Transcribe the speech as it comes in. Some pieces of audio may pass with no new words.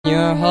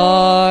your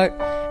heart,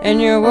 and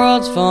your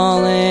world's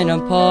falling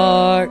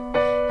apart.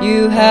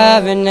 You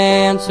haven't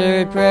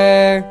answered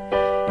prayer,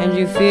 and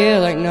you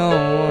feel like no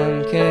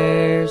one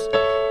cares.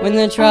 When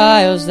the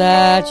trials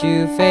that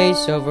you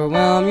face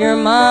overwhelm your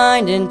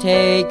mind and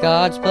take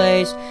God's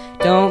place,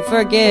 don't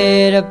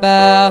forget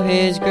about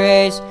His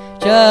grace.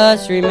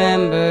 Just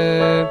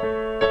remember,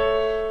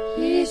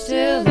 He's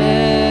still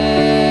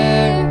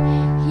there,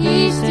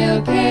 He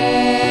still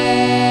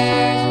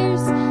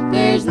cares.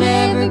 There's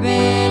never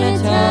been a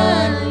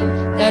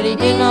time that He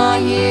did not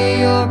hear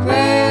your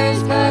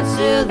prayers. God's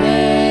still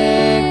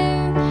there,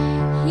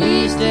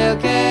 He still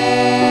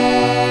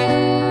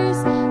cares.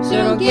 So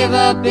don't give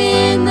up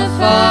in the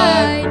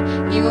fight,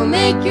 He will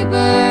make your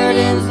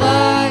burdens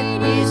light.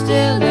 He's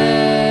still there.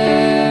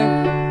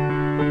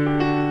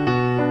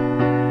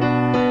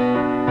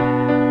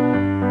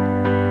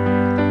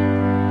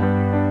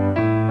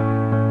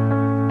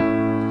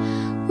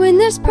 When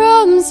there's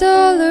problems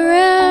all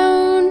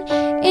around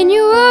and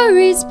your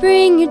worries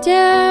bring you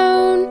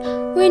down,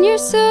 when you're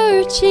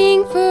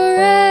searching for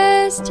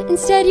rest,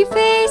 instead you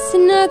face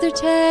another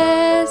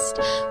test.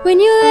 When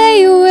you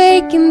lay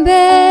awake in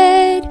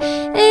bed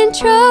and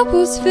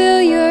troubles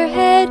fill your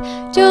head,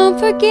 don't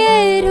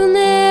forget He'll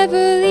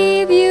never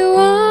leave you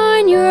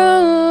on your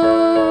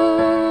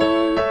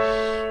own.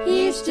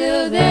 He's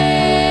still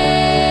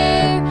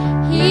there,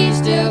 He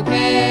still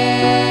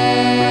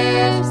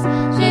cares.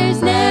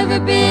 There's never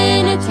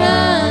been a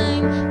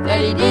time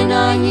that He did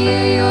not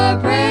hear your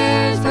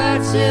prayers.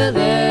 God's still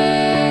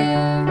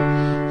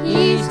there,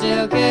 He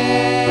still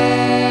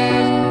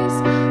cares.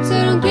 So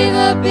don't give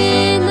up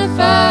in the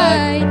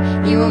fight,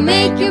 He will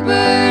make your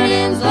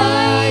burdens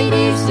light.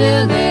 He's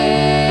still there.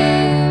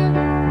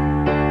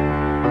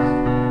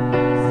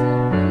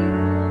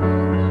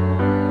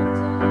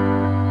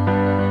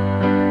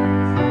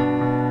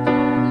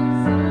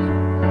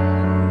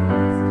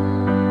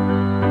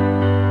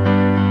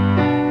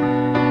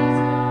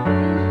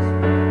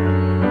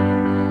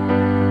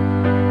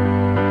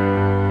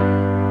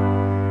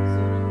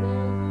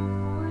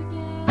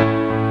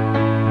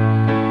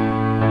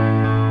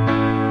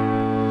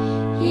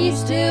 He's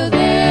still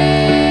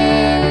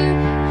there,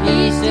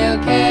 He still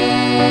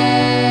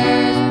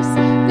cares.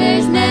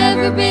 There's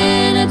never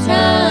been a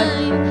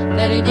time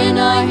that He did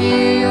not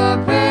hear your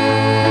prayers.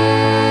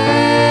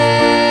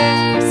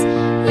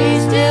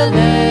 He's still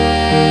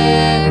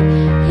there,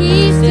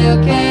 He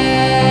still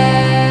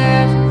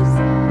cares.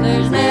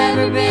 There's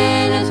never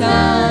been a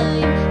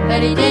time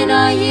that He did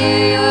not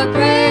hear your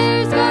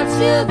prayers. God's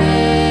still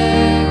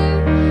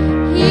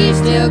there, He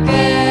still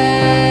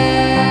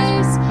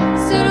cares.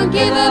 So don't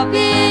give up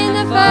in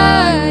the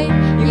fight,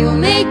 He will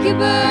make your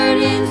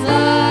burdens light.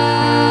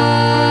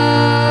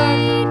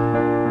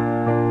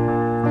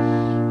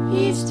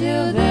 He's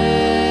still there,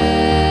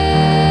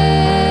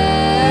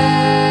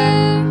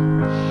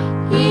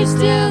 He's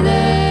still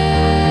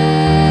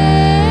there,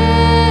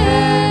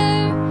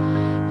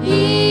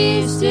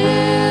 He's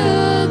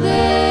still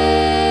there.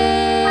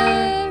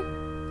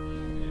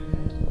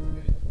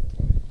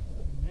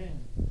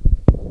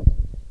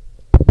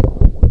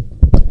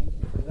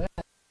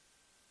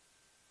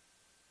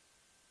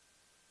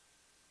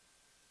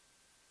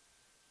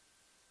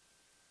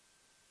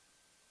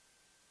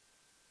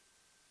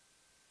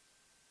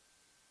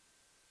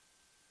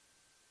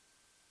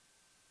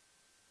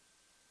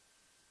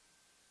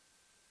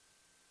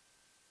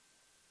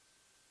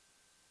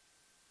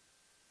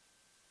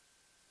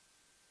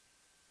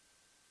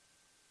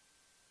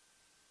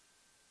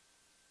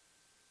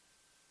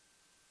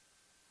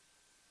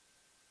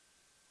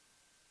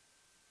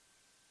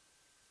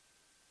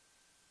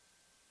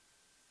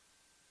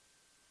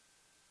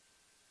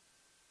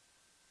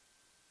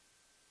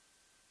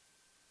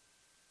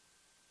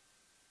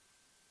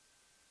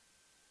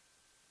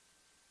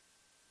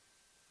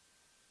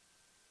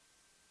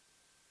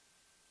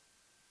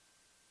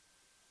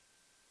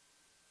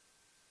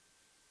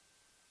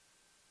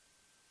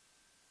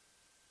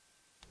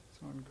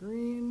 On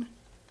green.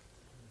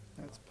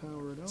 That's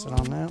powered on. Is it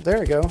on now?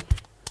 There we go.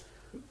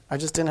 I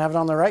just didn't have it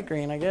on the right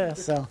green, I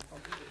guess. So,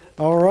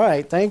 all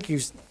right. Thank you.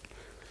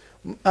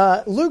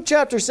 Luke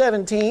chapter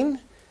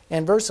 17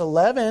 and verse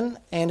 11.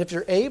 And if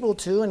you're able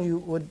to, and you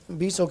would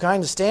be so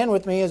kind to stand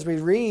with me as we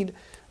read,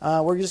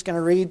 we're just going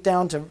to read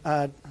down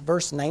to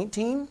verse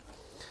 19.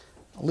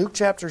 Luke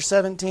chapter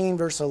 17,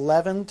 verse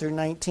 11 through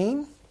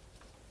 19.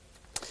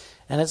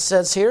 And it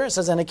says here,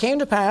 and it came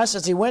to pass,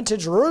 as he went to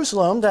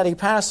Jerusalem, that he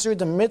passed through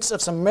the midst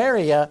of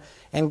Samaria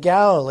and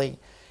Galilee.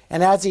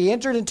 And as he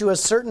entered into a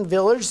certain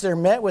village, there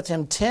met with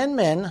him 10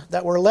 men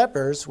that were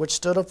lepers, which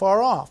stood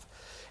afar off.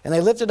 And they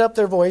lifted up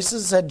their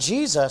voices and said,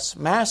 Jesus,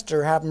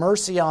 Master, have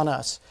mercy on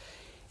us.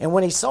 And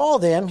when he saw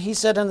them, he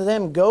said unto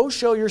them, Go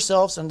show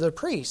yourselves unto the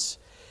priests.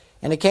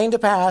 And it came to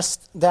pass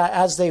that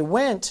as they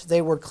went,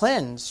 they were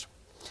cleansed.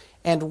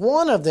 And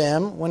one of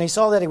them, when he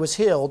saw that he was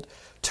healed,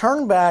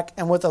 turned back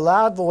and with a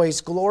loud voice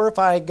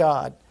glorified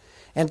God,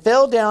 and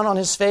fell down on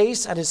his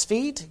face at his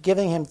feet,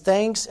 giving him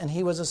thanks, and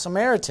he was a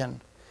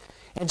Samaritan.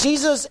 And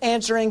Jesus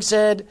answering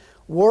said,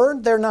 Were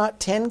there not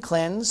 10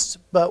 cleansed?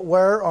 But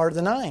where are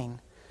the 9?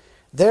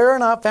 There are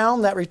not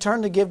found that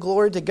return to give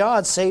glory to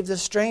God, save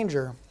this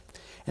stranger.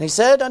 And he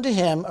said unto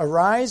him,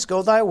 Arise,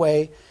 go thy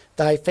way,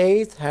 thy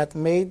faith hath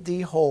made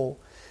thee whole.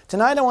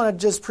 Tonight I want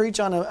to just preach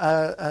on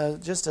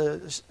just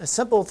a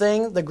simple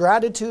thing, the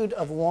gratitude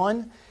of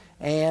one.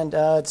 And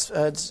it's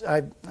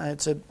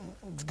a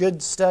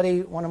good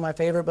study, one of my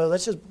favorite. But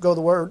let's just go to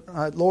the Word,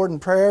 Lord, in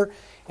prayer,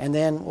 and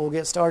then we'll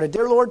get started.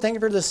 Dear Lord, thank you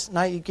for this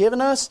night you've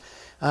given us.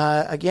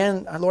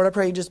 Again, Lord, I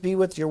pray you just be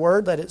with your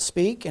Word, let it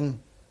speak, and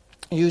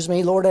use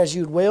me, Lord, as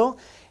you will.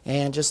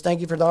 And just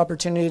thank you for the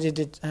opportunity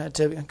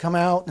to come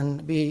out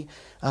and be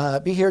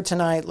here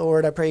tonight,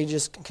 Lord. I pray you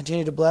just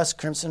continue to bless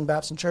Crimson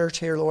Baptist Church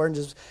here, Lord. And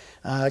just,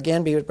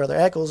 again, be with Brother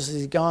Eccles as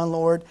he's gone,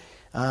 Lord.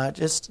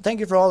 Just thank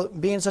you for all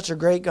being such a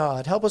great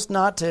God. Help us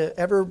not to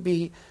ever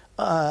be,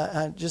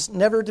 just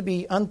never to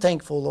be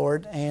unthankful,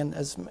 Lord, and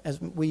as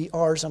we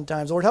are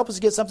sometimes. Lord, help us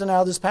get something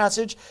out of this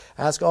passage.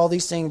 I ask all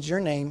these things in your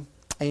name.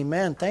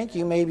 Amen. Thank you.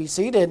 You may be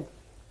seated.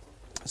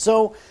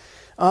 So,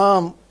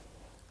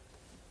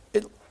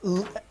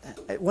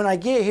 when I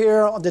get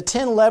here, the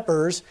 10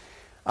 lepers,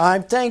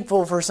 I'm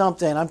thankful for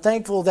something. I'm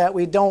thankful that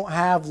we don't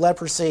have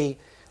leprosy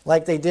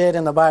like they did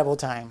in the Bible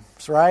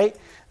times, right?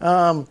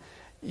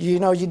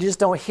 You just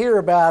don't hear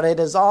about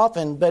it as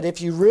often. But if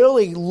you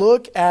really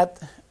look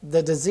at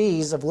the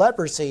disease of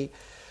leprosy,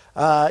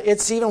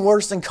 it's even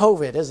worse than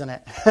COVID, isn't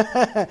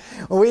it?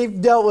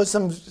 We've dealt with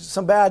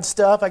some bad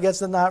stuff. I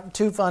guess it's not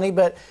too funny,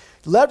 but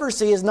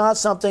leprosy is not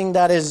something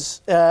that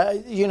is,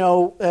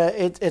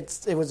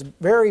 it was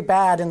very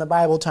bad in the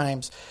Bible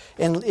times.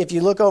 And if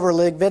you look over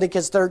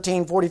Leviticus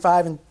 13,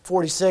 45 and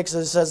 46,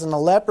 it says, And the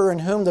leper in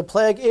whom the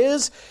plague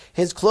is,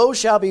 his clothes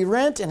shall be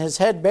rent, and his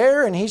head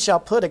bare, and he shall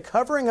put a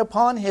covering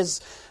upon his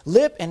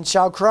lip, and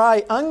shall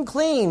cry,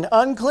 Unclean,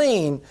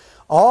 unclean.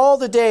 All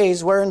the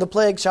days wherein the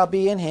plague shall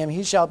be in him,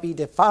 he shall be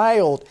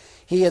defiled.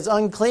 He is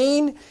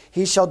unclean,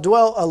 he shall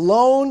dwell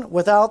alone,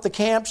 without the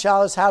camp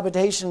shall his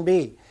habitation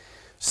be.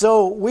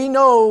 So we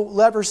know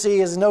leprosy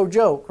is no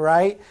joke,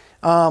 right?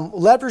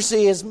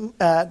 Leprosy is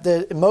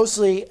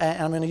mostly,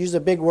 and I'm going to use a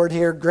big word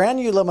here,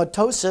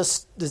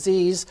 granulomatosis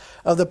disease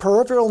of the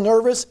peripheral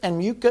nervous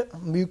and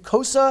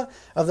mucosa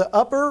of the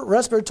upper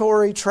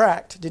respiratory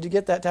tract. Did you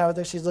get that,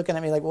 Tabitha? She's looking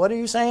at me like, what are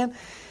you saying?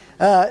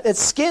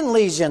 It's skin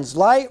lesions.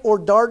 Light or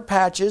dark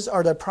patches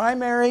are the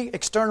primary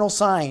external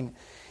sign.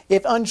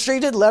 If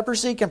untreated,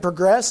 leprosy can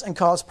progress and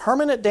cause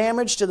permanent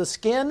damage to the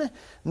skin,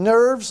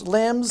 nerves,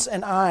 limbs,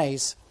 and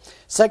eyes.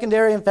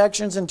 Secondary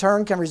infections, in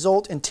turn, can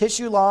result in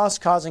tissue loss,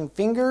 causing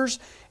fingers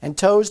and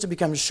toes to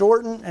become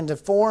shortened and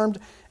deformed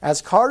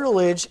as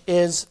cartilage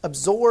is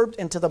absorbed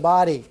into the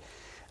body.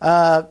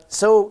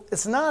 So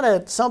it's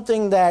not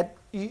something that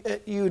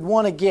you'd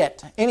want to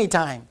get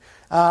anytime.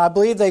 I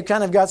believe they've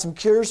kind of got some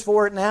cures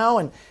for it now,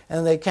 and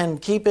they can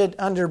keep it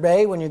under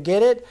bay when you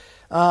get it.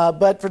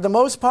 But for the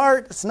most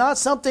part, it's not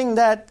something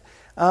that,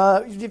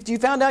 if you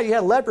found out you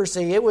had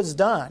leprosy, it was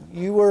done.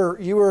 You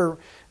were.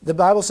 The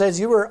Bible says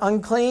you were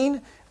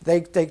unclean.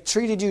 They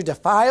treated you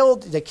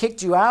defiled. They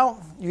kicked you out.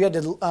 You had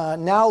to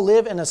now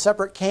live in a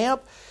separate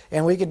camp.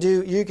 And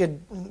you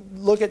could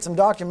look at some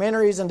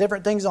documentaries and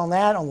different things on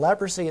that, on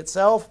leprosy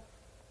itself.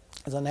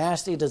 It's a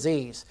nasty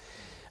disease.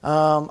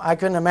 I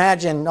couldn't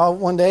imagine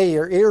one day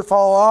your ear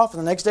fall off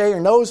and the next day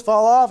your nose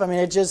fall off. I mean,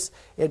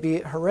 it'd be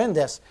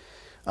horrendous.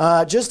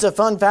 Just a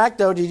fun fact,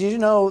 though, did you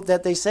know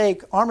that they say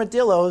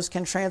armadillos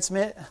can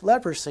transmit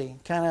leprosy?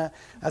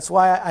 That's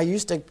why I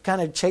used to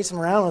kind of chase them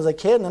around as a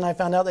kid, and then I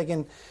found out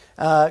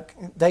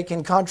they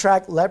can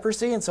contract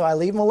leprosy, and so I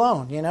leave them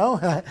alone.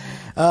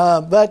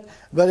 But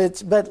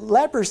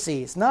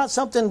leprosy is not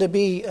something to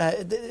be.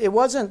 It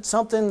wasn't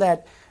something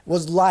that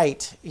was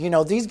light.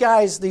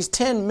 These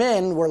 10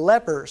 men were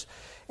lepers,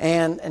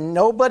 and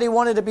nobody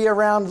wanted to be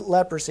around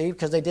leprosy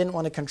because they didn't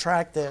want to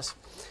contract this.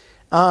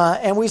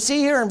 And we see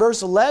here in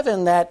verse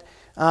 11 that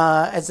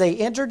as they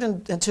entered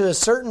into a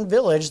certain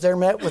village, there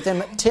met with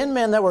them 10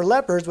 men that were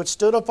lepers, which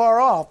stood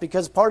afar off,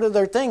 because part of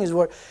their thing is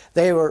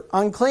they were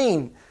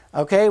unclean.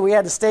 Okay, we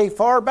had to stay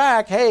far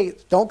back. Hey,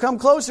 don't come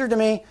closer to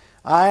me.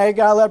 I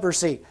got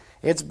leprosy.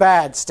 It's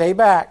bad. Stay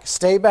back.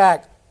 Stay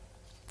back.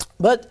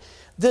 But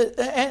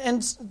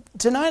and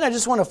tonight I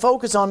just want to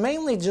focus on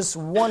mainly just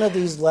one of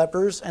these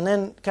lepers, and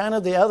then kind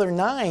of the other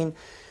 9.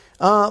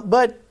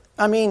 But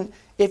I mean,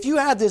 if you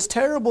had this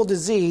terrible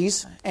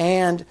disease,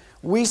 and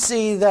we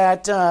see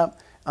that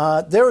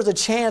there was a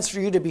chance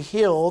for you to be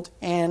healed,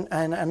 and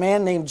a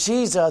man named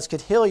Jesus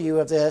could heal you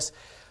of this,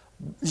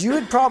 you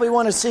would probably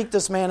want to seek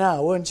this man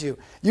out, wouldn't you?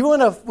 You'd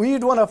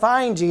want to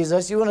find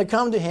Jesus. You want to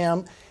come to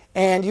him,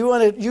 and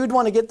you'd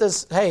want to get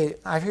this. Hey,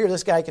 I hear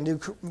this guy can do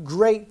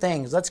great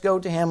things. Let's go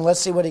to him. Let's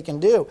see what he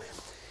can do.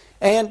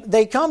 And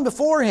they come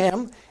before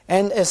him,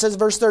 and it says,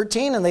 verse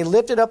 13, and they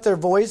lifted up their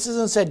voices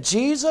and said,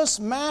 Jesus,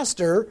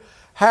 Master,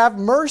 have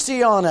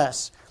mercy on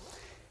us.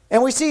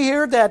 And we see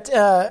here that,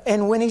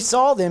 and when he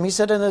saw them, he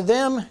said unto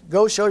them,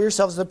 Go show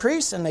yourselves to the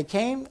priests. And they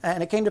came,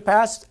 and it came to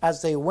pass,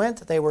 as they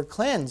went, they were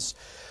cleansed.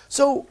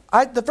 So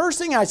the first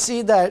thing I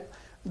see that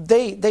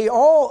they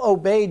all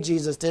obeyed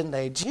Jesus, didn't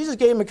they? Jesus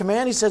gave them a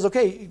command. He says,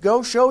 okay,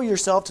 go show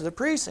yourself to the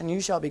priest and you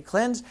shall be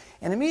cleansed.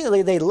 And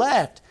immediately they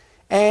left.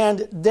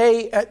 And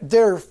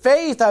their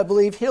faith, I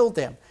believe, healed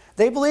them.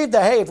 They believed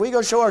that, hey, if we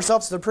go show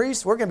ourselves to the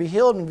priest, we're going to be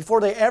healed. And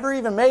before they ever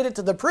even made it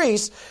to the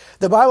priest,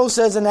 the Bible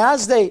says,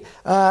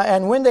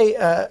 and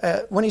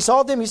when he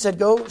saw them, he said,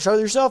 go show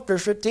yourself,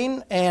 verse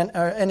 15.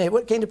 And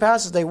what came to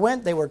pass as they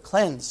went, they were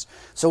cleansed.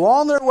 So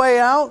on their way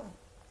out,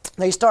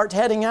 they start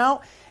heading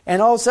out.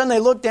 And all of a sudden they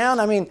look down.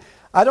 I mean,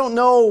 I don't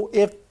know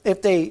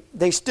if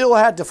they still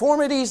had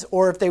deformities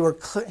or if they were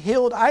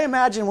healed. I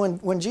imagine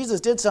when Jesus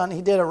did something,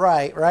 he did it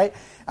right?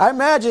 I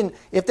imagine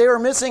if they were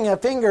missing a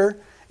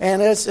finger, and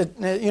it's,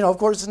 of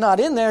course it's not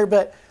in there,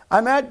 but I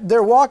imagine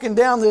they're walking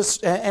down this,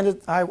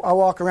 and I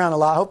walk around a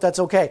lot. I hope that's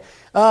okay.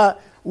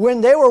 When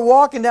they were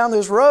walking down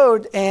this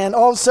road, and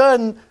all of a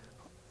sudden,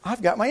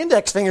 I've got my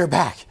index finger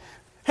back.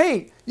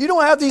 Hey, you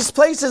don't have these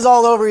places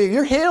all over you.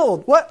 You're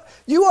healed. What?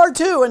 You are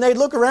too. And they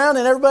look around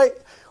and everybody,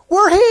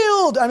 we're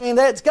healed. I mean,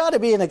 that's got to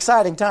be an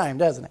exciting time,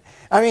 doesn't it?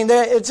 I mean,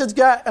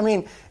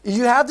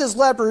 you have this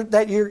leper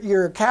that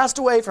you're cast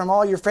away from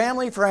all your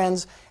family,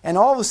 friends, and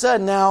all of a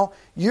sudden now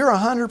you're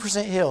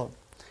 100% healed.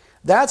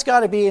 That's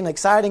got to be an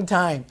exciting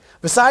time.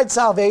 Besides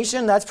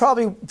salvation, that's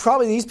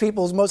probably these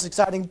people's most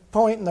exciting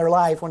point in their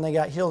life when they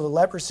got healed of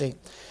leprosy.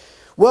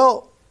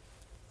 Well,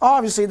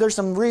 obviously there's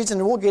some reason,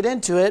 and we'll get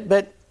into it,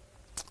 but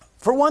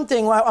for one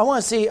thing, I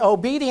want to see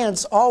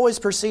obedience always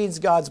precedes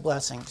God's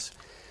blessings.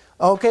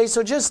 Okay,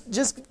 so just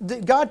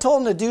God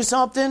told them to do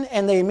something,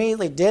 and they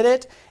immediately did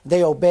it.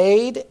 They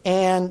obeyed,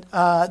 and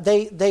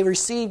they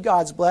received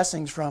God's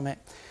blessings from it.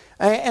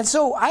 And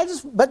so I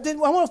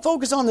want to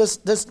focus on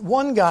this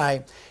one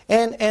guy,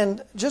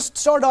 and just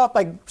start off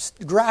by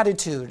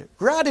gratitude.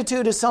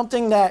 Gratitude is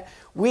something that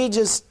we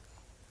just,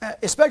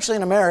 especially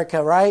in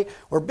America, right?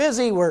 We're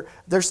busy.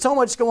 There's so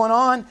much going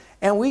on,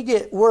 and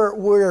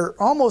we're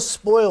almost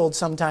spoiled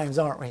sometimes,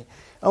 aren't we?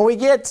 And we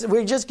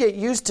just get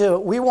used to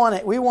it. We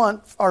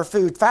want our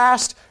food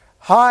fast,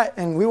 hot,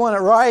 and we want it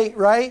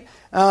right.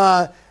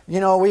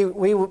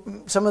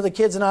 Some of the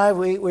kids and I,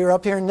 we were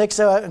up here in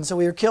Nixa, and so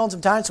we were killing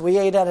some time, so we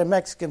ate at a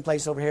Mexican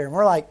place over here, and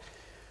we're like,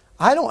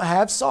 I don't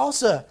have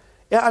salsa.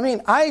 Yeah, I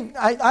mean,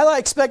 I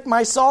expect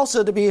my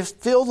salsa to be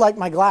filled like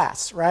my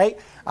glass, right?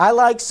 I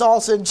like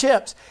salsa and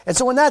chips. And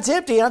so when that's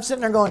empty, I'm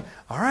sitting there going,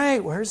 all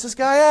right, where's this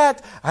guy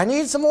at? I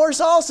need some more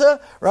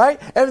salsa, right?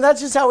 And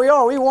that's just how we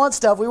are. We want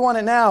stuff. We want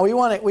it now. We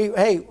want it.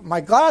 Hey, my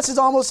glass is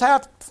almost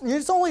half.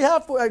 It's only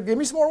half. Give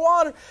me some more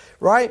water,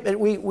 right? But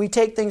we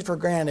take things for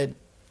granted.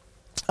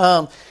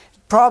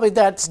 Probably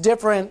that's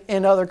different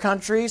in other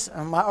countries.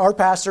 Our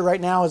pastor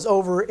right now is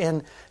over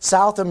in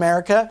South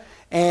America.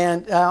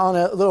 And on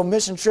a little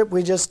mission trip,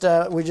 we just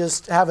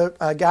have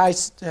a guy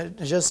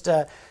just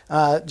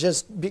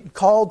be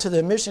called to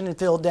the mission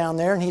field down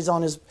there, and he's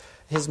on his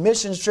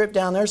mission trip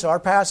down there. So our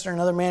pastor and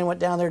another man went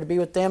down there to be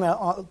with them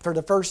for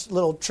the first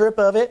little trip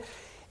of it.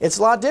 It's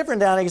a lot different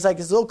down there. It's like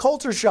it's a little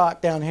culture shock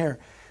down here.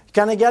 You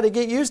kind of got to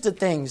get used to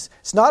things.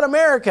 It's not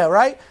America,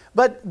 right?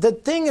 But the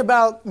thing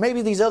about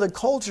maybe these other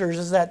cultures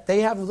is that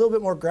they have a little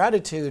bit more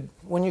gratitude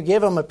when you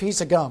give them a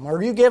piece of gum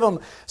or you give them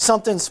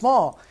something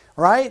small.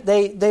 Right?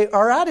 They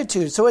are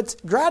attitude. So it's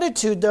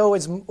gratitude, though,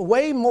 is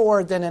way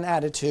more than an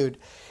attitude.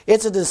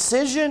 It's a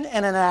decision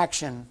and an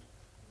action.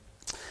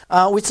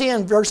 We see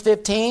in verse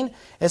 15,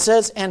 it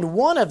says, and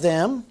one of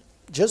them,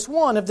 just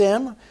one of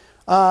them,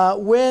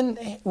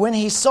 when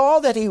he saw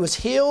that he was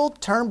healed,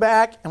 turned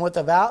back, and with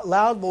a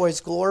loud voice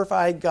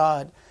glorified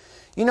God.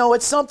 You know,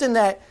 it's something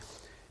that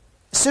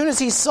as soon as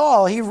he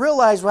saw, he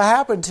realized what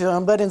happened to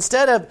him. But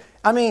instead of,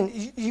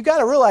 you got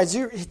to realize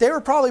they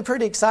were probably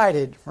pretty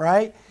excited,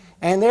 right?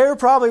 And they're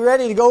probably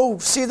ready to go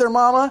see their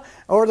mama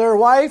or their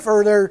wife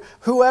or their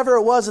whoever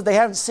it was that they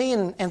haven't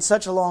seen in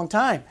such a long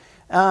time.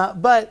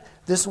 But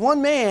this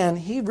one man,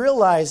 he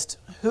realized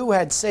who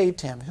had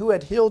saved him, who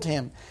had healed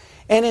him.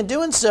 And in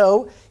doing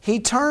so, he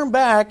turned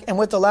back and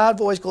with a loud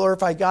voice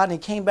glorified God. And he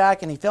came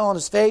back and he fell on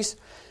his face.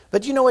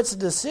 But it's a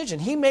decision.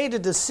 He made a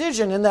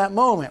decision in that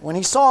moment when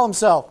he saw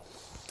himself.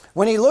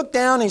 When he looked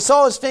down, he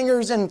saw his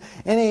fingers and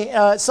he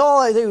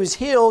saw that he was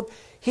healed.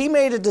 He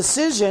made a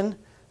decision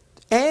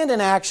and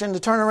an action to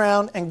turn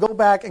around and go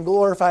back and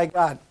glorify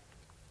God.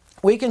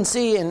 We can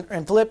see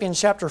in Philippians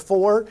chapter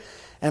 4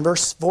 and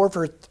verse 4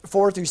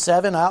 through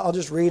 7, I'll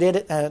just read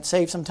it and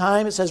save some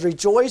time. It says,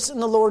 rejoice in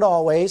the Lord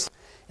always.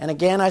 And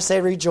again I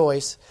say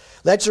rejoice.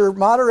 Let your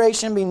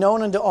moderation be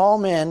known unto all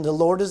men. The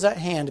Lord is at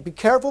hand. Be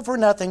careful for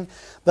nothing,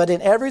 but in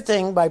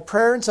everything by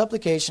prayer and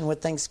supplication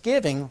with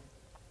thanksgiving,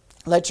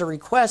 let your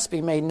requests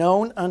be made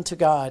known unto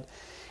God.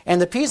 And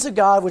the peace of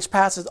God, which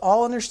passeth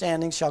all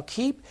understanding, shall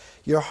keep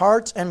your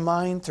hearts and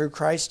mind through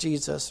Christ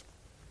Jesus.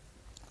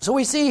 So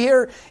we see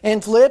here in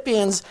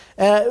Philippians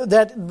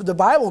that the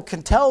Bible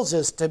tells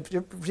us to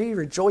be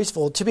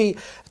rejoiceful,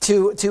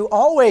 to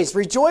always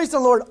rejoice in the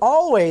Lord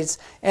always.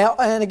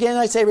 And again,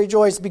 I say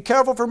rejoice. Be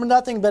careful for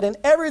nothing, but in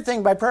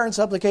everything by prayer and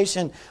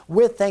supplication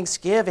with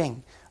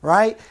thanksgiving.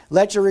 right?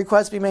 Let your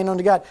requests be made known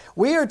to God.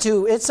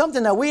 It's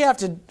something that we have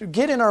to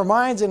get in our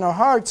minds, in our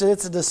hearts.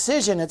 It's a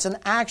decision. It's an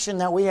action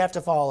that we have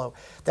to follow.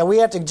 That we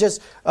have to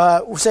just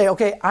say,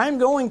 okay, I'm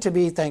going to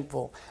be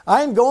thankful.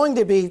 I'm going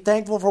to be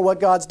thankful for what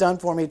God's done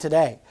for me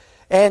today.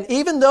 And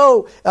even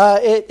though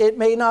it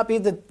may not be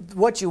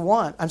what you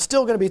want, I'm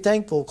still going to be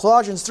thankful.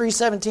 Colossians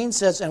 3:17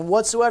 says, and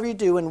whatsoever you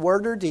do in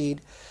word or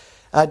deed,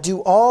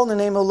 do all in the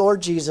name of the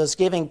Lord Jesus,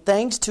 giving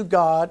thanks to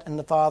God and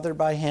the Father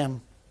by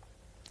Him.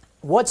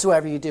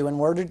 Whatsoever you do in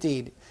word or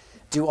deed,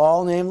 do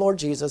all in the name of the Lord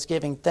Jesus,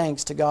 giving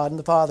thanks to God and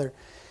the Father.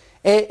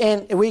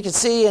 And we can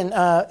see,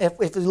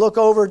 if we look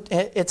over,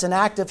 it's an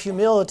act of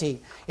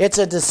humility. It's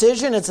a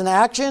decision, it's an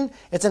action,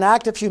 it's an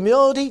act of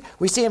humility.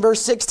 We see in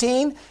verse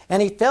 16,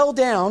 and he fell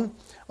down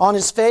on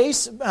his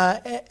face,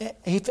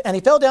 he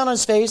fell down on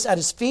his face at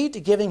his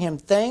feet, giving him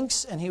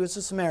thanks, and he was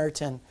a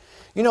Samaritan.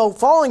 You know,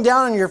 falling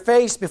down on your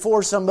face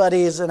before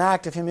somebody is an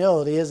act of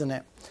humility, isn't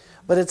it?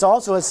 But it's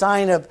also a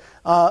sign of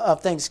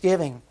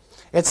thanksgiving.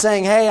 It's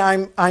saying, hey,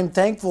 I'm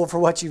thankful for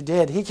what you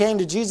did. He came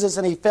to Jesus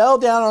and he fell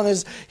down on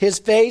his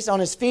face, on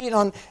his feet,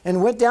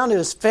 and went down to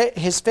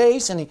his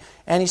face, and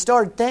he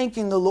started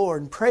thanking the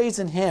Lord and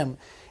praising Him.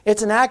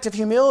 It's an act of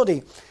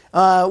humility.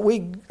 I'm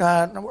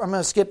going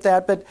to skip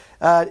that, but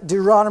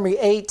Deuteronomy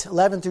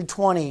 8:11 through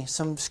 20,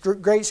 some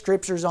great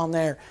scriptures on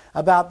there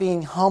about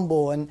being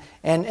humble and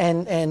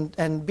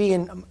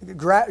being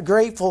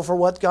grateful for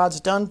what God's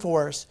done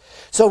for us.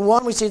 So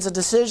 1, we see it's a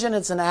decision,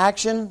 it's an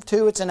action.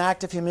 2, it's an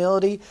act of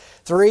humility.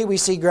 3, we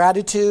see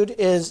gratitude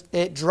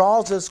it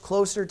draws us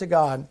closer to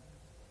God.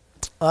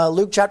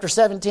 Luke chapter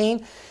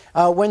 17,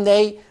 when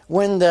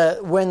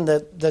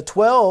the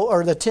 12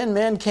 or the 10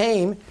 men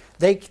came,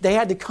 they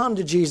had to come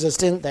to Jesus,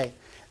 didn't they?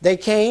 They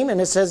came, and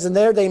it says in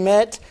there they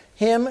met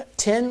him,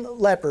 10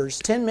 lepers,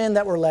 10 men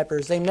that were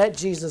lepers. They met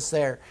Jesus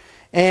there.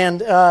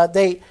 And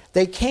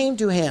they came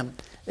to Him.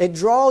 It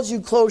draws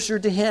you closer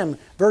to Him.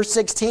 Verse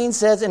 16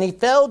 says, and he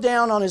fell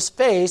down on his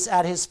face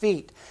at His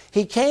feet.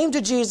 He came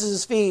to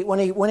Jesus' feet when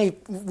he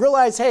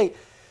realized, hey,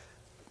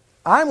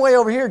 I'm way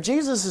over here.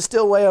 Jesus is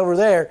still way over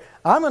there.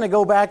 I'm going to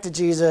go back to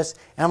Jesus,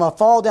 and I'm going to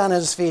fall down at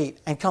His feet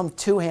and come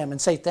to Him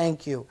and say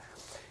thank you.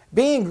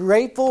 Being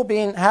grateful,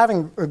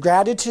 having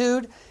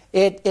gratitude,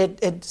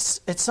 it's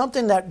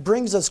something that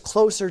brings us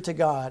closer to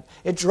God.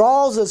 It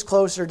draws us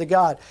closer to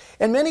God.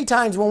 And many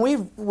times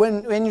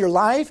when in your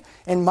life,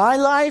 in my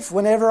life,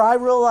 whenever I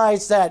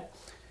realize that,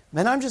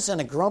 man, I'm just in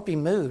a grumpy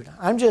mood.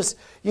 I'm just,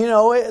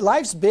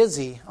 life's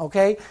busy,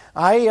 okay?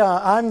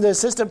 I'm the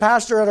assistant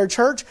pastor at our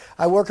church.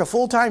 I work a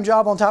full-time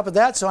job on top of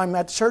that, so I'm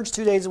at church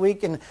 2 days a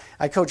week, and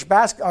I coach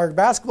our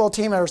basketball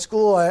team at our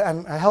school.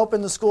 I help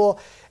in the school,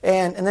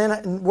 and then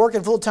I'm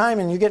working full-time,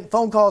 and you get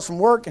phone calls from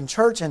work and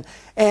church,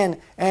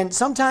 and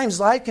sometimes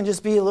life can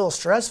just be a little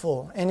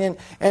stressful. And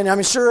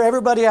I'm sure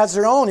everybody has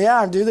their own,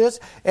 I do this,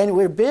 and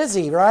we're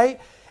busy,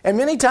 right? And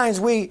many times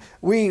we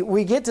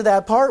get to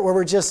that part where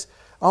we're just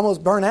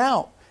almost burnt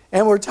out,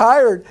 and we're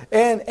tired,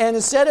 and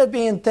instead of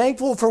being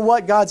thankful for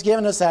what God's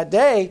given us that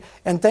day,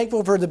 and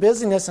thankful for the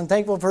busyness, and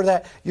thankful for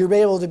that you're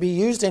able to be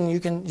used and you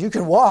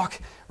can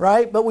walk,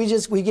 right? But we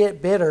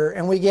get bitter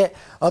and we get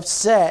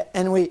upset,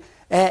 and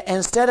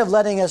instead of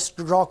letting us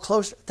draw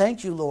closer,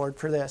 thank you, Lord,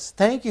 for this.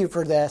 Thank you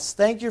for this.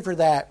 Thank you for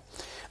that.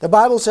 The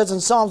Bible says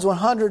in Psalms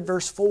 100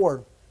 verse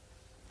 4.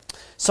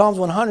 Psalms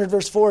 100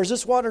 verse 4. Is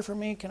this water for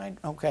me?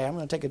 Okay, I'm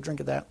going to take a drink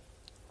of that.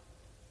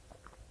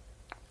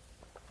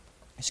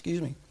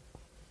 Excuse me.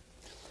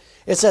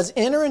 It says,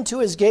 enter into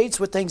His gates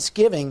with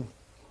thanksgiving,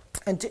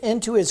 and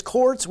into His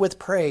courts with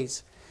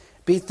praise.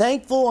 Be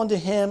thankful unto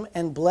Him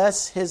and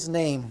bless His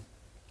name.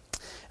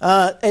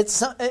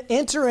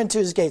 Enter into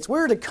His gates.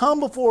 We're to come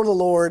before the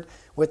Lord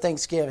with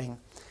thanksgiving.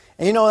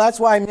 And that's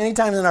why many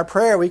times in our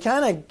prayer,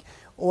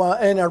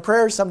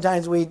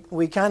 sometimes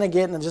we kind of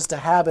get in just a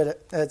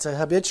habit. It's a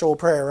habitual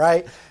prayer,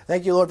 right?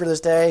 Thank you, Lord, for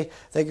this day.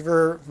 Thank you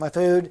for my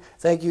food.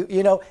 Thank you,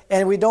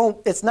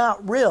 and it's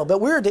not real.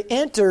 But we're to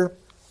enter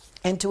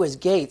into His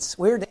gates.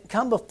 We're to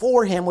come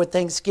before Him with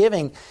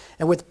thanksgiving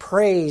and with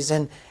praise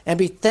and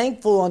be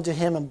thankful unto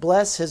Him and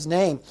bless His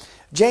name.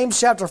 James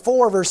chapter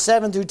 4, verse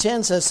 7 through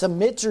 10 says,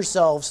 submit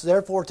yourselves,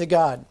 therefore, to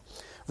God.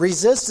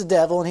 Resist the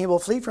devil, and he will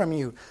flee from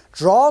you.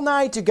 Draw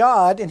nigh to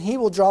God, and He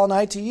will draw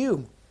nigh to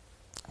you.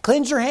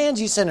 Cleanse your hands,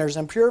 ye sinners,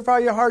 and purify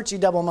your hearts, ye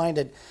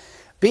double-minded.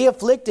 Be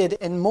afflicted,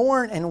 and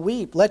mourn, and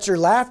weep. Let your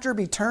laughter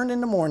be turned to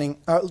mourning,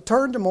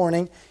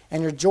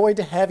 and your joy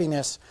to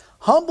heaviness.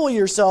 Humble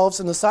yourselves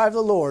in the sight of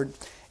the Lord,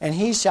 and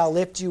He shall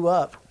lift you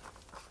up.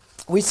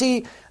 We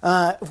see,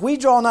 if we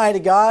draw nigh to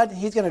God,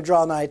 He's going to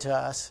draw nigh to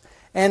us.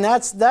 And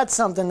that's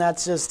something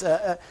that's just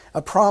a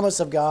promise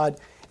of God.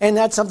 And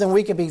that's something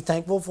we can be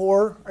thankful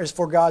for, is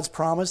for God's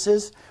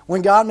promises.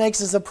 When God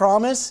makes us a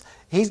promise,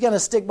 He's going to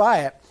stick by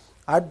it.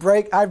 I've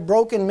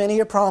broken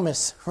many a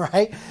promise,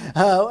 right?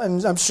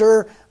 I'm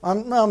sure,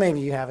 well, maybe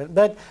you haven't,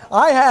 but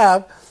I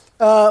have.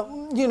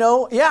 I'm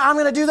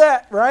going to do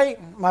that, right?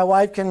 My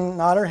wife can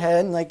nod her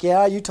head and like,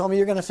 yeah, you told me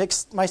you're going to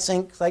fix my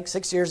sink like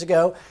 6 years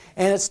ago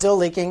and it's still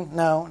leaking.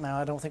 No,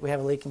 I don't think we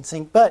have a leaking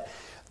sink, but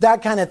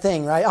that kind of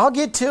thing, right? I'll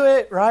get to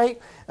it, right?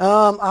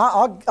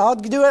 I'll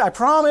do it. I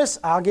promise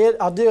I'll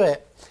do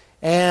it.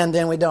 And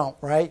then we don't,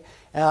 right?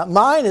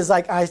 Mine is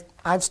like,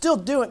 I'm still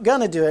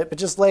going to do it, but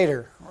just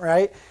later,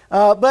 right?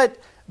 But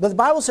the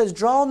Bible says,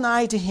 draw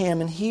nigh to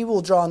him and he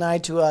will draw nigh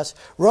to us.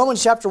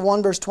 Romans chapter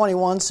 1 verse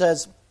 21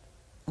 says,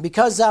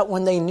 because that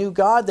when they knew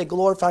God, they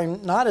glorified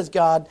him not as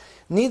God,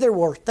 neither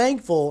were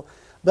thankful,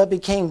 but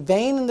became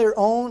vain in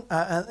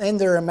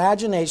their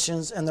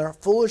imaginations, and their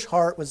foolish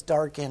heart was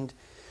darkened.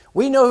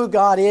 We know who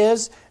God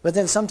is, but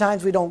then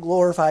sometimes we don't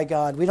glorify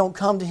God. We don't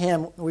come to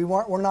him.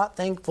 We're not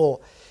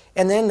thankful.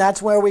 And then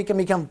that's where we can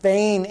become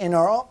vain in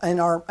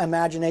our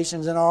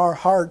imaginations, in our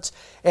hearts.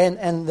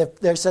 And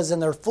there says,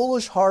 and their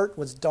foolish heart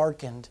was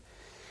darkened.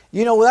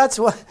 That's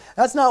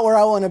not where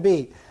I want to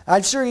be.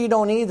 I'm sure you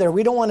don't either.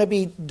 We don't want to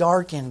be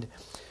darkened.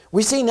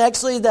 We see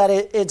nextly that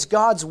it's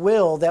God's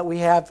will that we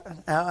have,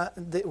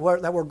 that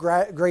we're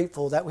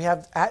grateful, that we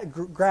have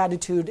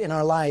gratitude in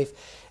our life.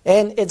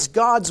 And it's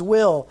God's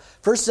will.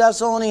 1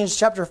 Thessalonians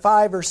chapter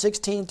 5, verse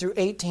 16 through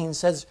 18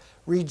 says,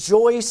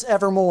 rejoice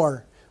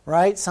evermore,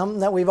 right? Something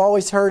that we've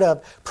always heard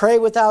of. Pray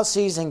without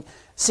ceasing.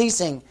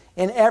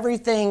 In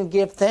everything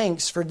give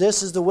thanks, for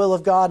this is the will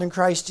of God in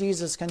Christ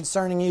Jesus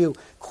concerning you.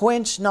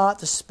 Quench not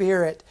the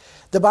Spirit.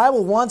 The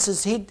Bible wants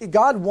us,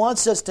 God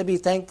wants us to be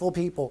thankful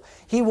people.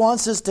 He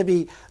wants us to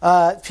be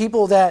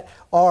people that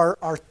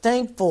are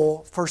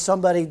thankful for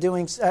somebody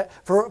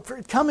for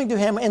coming to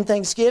Him in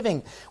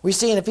thanksgiving. We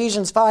see in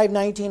Ephesians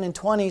 5:19 and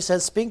 20, it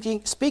says,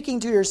 speaking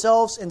to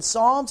yourselves in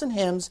psalms and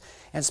hymns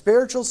and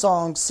spiritual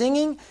songs,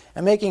 singing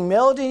and making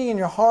melody in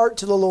your heart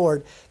to the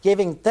Lord,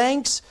 giving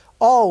thanks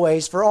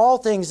always for all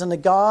things unto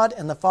God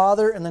and the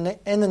Father in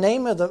the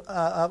name of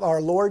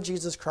our Lord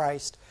Jesus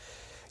Christ.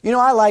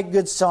 I like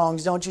good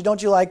songs, don't you?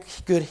 Don't you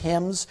like good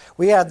hymns?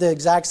 We have the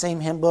exact same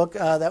hymn book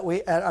that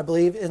I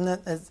believe,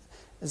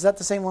 is that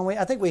the same one?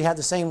 I think we had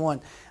the same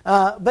one.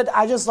 But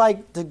I just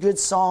like the good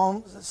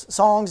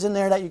songs in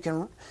there that you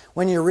can,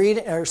 when you read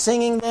it or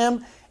singing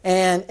them,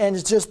 and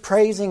it's just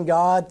praising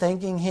God,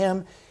 thanking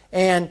Him.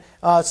 And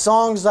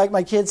songs like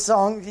my kids'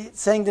 song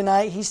sang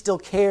tonight, He Still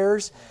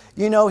Cares.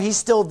 He's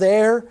still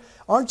there.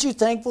 Aren't you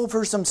thankful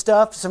for some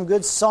stuff, some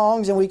good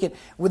songs? And we can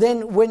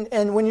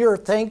when you're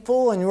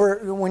thankful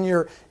and when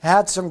you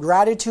have some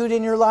gratitude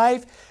in your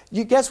life,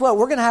 guess what?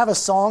 We're going to have a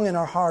song in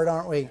our heart,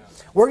 aren't we?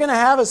 We're going to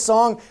have a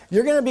song.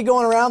 You're going to be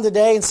going around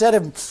today, instead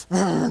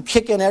of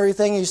kicking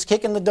everything, you're just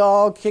kicking the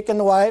dog, kicking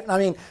the wife.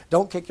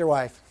 Don't kick your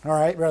wife. All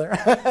right, brother.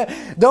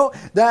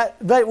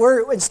 But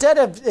we're instead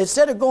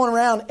of going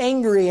around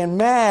angry and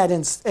mad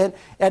and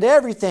at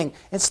everything,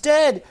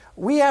 instead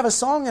we have a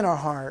song in our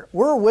heart.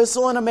 We're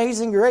whistling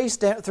Amazing Grace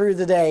through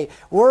the day.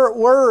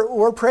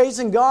 We're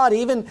praising God.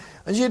 Even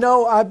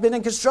I've been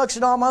in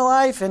construction all my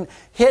life and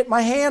hit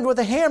my hand with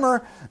a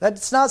hammer.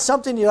 That's not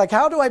something you're like,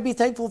 how do I be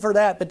thankful for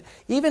that? But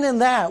even in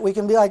that, we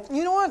can be like,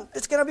 you know what?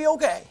 It's going to be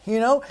okay.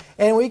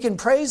 And we can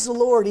praise the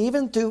Lord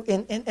even through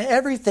in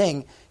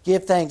everything.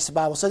 Give thanks, the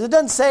Bible says. It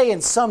doesn't say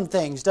in some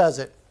things, does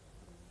it?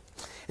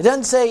 It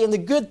doesn't say in the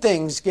good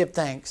things, give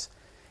thanks.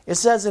 It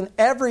says in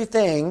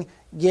everything,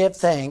 give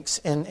thanks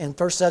in 1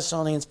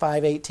 Thessalonians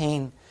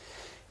 5:18.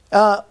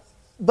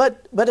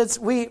 But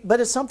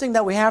it's something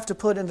that we have to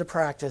put into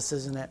practice,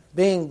 isn't it?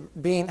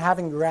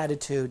 Having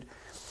gratitude.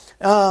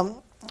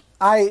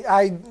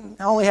 I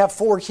only have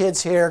 4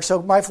 kids here,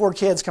 so my 4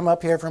 kids come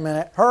up here for a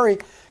minute. Hurry,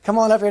 come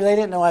on up here. They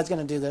didn't know I was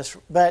going to do this.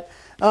 But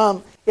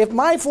if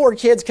my 4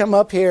 kids come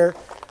up here,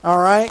 all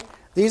right,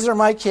 these are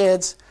my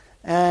kids,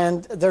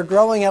 and they're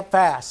growing up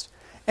fast.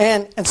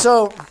 And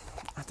so,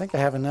 I think I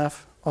have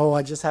enough. Oh,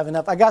 I just have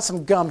enough. I got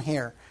some gum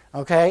here,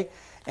 okay?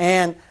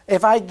 And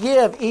if I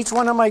give each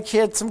one of my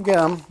kids some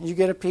gum, you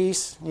get a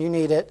piece, you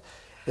need it.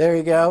 There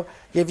you go.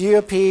 Give you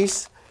a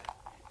piece,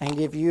 and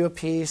give you a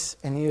piece,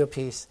 and you a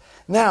piece.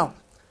 Now,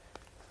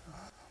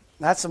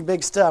 that's some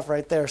big stuff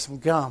right there, some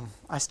gum.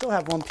 I still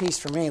have 1 piece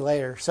for me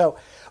later.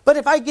 But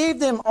if I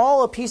gave them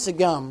all a piece of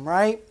gum,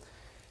 right?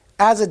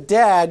 As a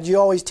dad, you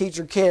always teach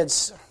your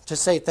kids to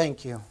say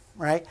thank you,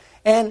 right?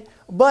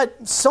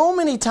 But so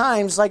many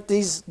times, like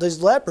these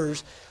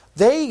lepers,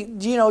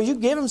 you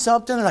give them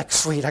something, and like,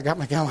 sweet, I got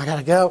my gum, I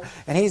gotta go,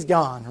 and he's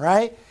gone,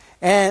 right?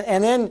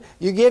 And then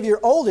you give your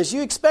oldest,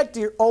 you expect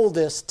your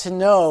oldest to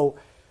know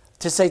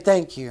to say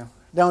thank you,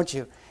 don't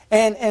you?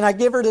 And I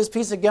give her this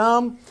piece of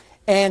gum,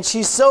 and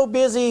she's so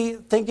busy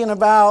thinking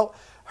about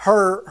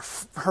her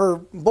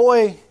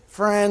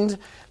boyfriend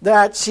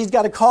that she's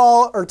got to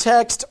call or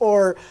text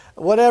or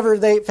whatever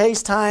they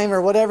FaceTime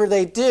or whatever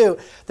they do,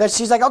 that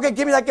she's like, okay,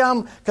 give me that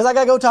gum because I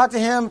got to go talk to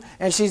him,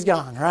 and she's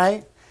gone,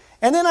 right?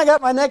 And then I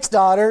got my next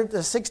daughter, the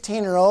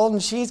 16-year-old,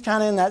 and she's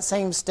kind of in that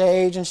same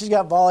stage, and she's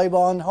got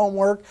volleyball and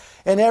homework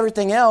and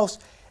everything else.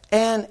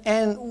 And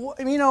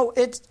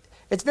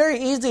it's very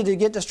easy to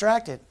get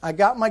distracted. I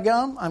got my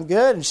gum, I'm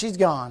good, and she's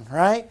gone,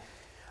 right?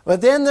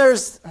 But then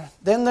there's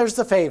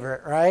the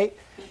favorite, right?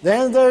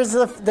 Then there's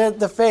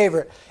the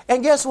favorite.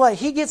 And guess what?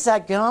 He gets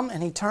that gum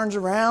and he turns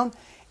around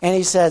and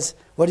he says,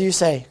 what do you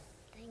say?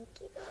 Thank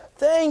you.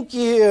 Thank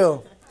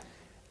you.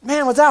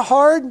 Man, was that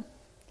hard?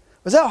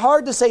 Was that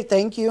hard to say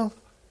thank you?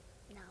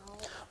 No.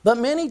 But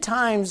many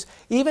times,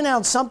 even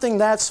on something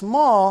that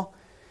small,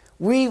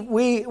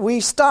 we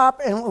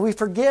stop and we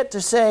forget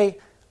to say,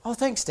 oh,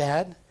 thanks,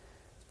 Dad.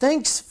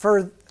 Thanks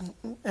for...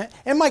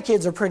 And my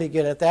kids are pretty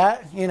good at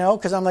that, you know,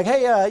 because I'm like,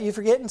 hey, you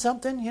forgetting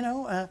something, you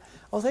know?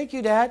 Oh, thank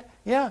you, Dad.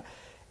 Yeah.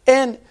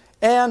 And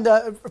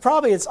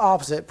probably it's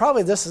opposite.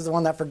 Probably this is the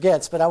one that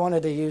forgets, but I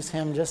wanted to use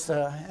him just...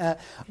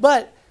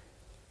 But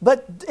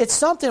it's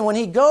something when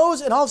he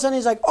goes and all of a sudden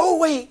he's like, oh,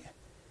 wait,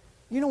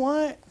 you know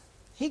what?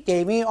 He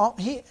gave me...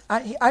 He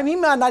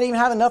might not even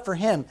have enough for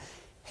him.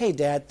 Hey,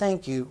 Dad,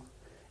 thank you.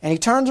 And he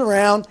turns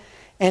around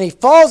and he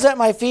falls at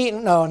my feet.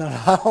 No,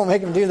 I won't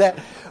make him do that.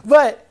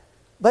 But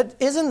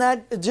isn't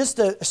that just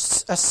a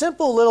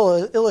simple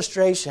little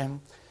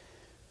illustration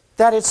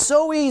that it's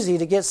so easy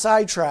to get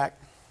sidetracked?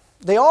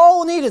 They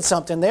all needed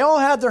something. They all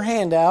had their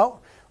hand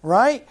out,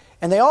 right?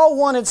 And they all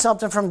wanted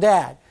something from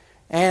Dad.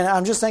 And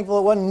I'm just thankful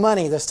it wasn't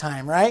money this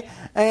time, right?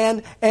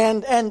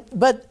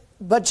 But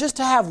just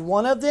to have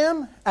one of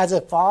them as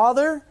a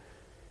father,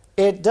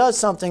 it does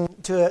something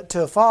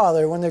to a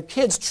father when their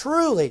kids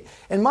truly,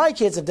 and my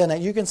kids have done that.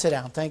 You can sit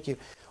down, thank you.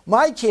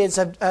 My kids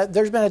have,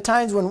 there's been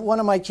times when one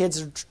of my kids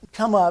have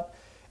come up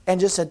and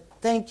just said,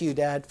 thank you,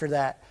 Dad, for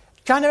that.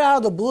 Kind of out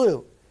of the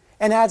blue.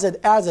 And as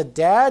a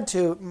dad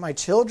to my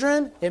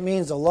children, it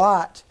means a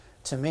lot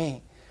to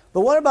me.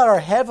 But what about our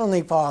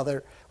Heavenly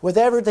Father with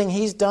everything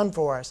He's done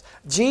for us?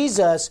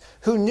 Jesus,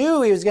 who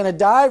knew He was going to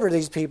die for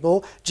these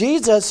people.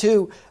 Jesus,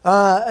 who's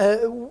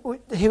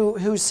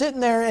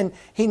sitting there and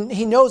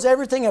He knows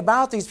everything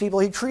about these people.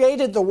 He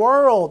created the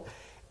world.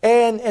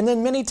 And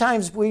then many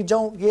times we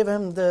don't give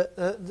Him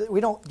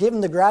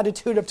the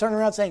gratitude of turning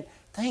around saying,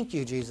 thank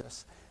you,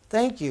 Jesus.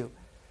 Thank you.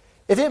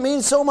 If it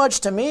means so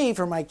much to me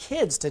for my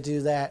kids to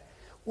do that,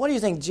 what do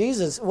you think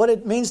what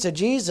it means to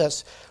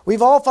Jesus?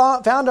 We've all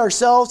found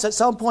ourselves at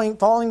some point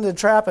falling into the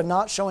trap of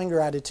not showing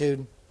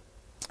gratitude,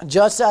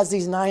 just as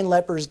these 9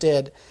 lepers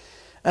did.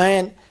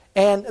 And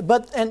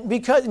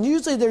because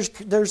usually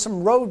there's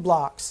some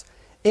roadblocks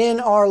in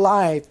our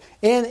life,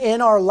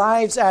 in our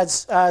lives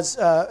as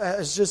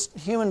just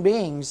human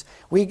beings.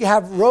 We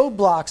have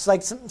roadblocks,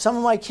 like some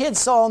of my kids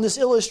saw in this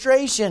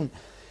illustration.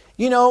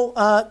 You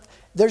know,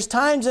 there's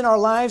times in our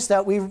lives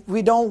that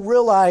we don't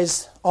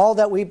realize all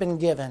that we've been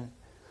given.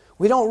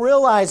 We don't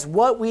realize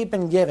what we've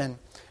been given.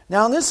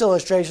 Now, in this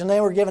illustration,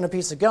 they were given a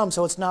piece of gum,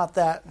 so it's not,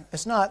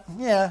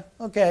 yeah,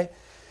 okay.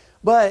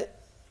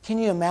 But can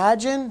you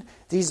imagine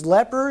these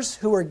lepers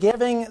who were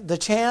giving the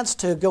chance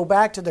to go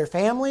back to their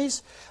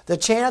families, the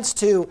chance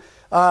to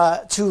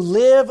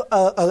live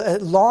a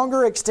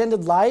longer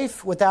extended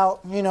life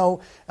without,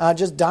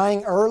 just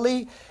dying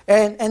early,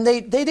 and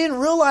they didn't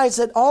realize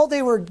that all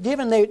they were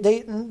given.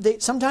 They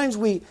sometimes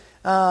we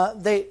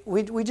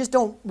just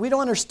don't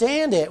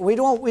understand it. We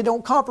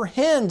don't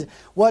comprehend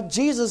what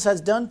Jesus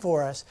has done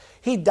for us.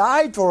 He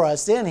died for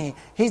us, didn't He?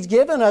 He's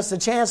given us the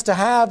chance to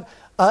have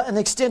an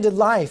extended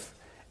life,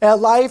 a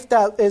life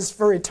that is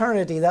for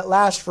eternity, that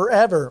lasts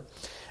forever.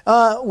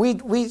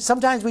 We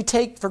sometimes we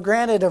take for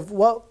granted of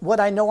what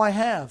I know I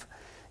have.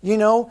 Maybe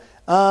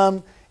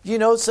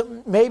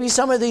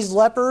some of these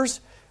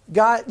lepers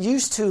got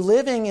used to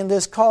living in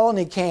this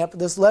colony camp,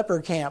 this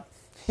leper camp.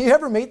 You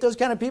ever meet those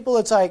kind of people?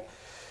 It's like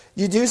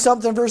you do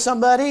something for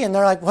somebody, and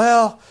they're like,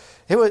 "Well,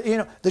 it was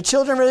the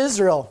children of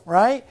Israel,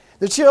 right?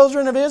 The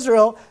children of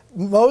Israel."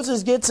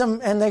 Moses gets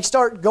them, and they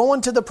start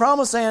going to the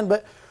promised land.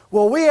 But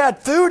we had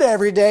food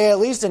every day, at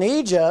least in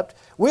Egypt.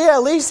 We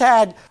at least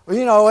had, at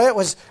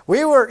least we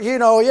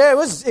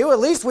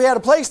had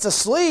a place to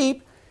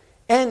sleep.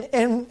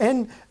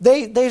 And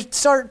they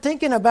start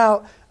thinking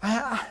about,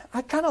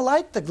 I kind of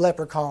like the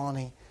leper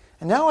colony,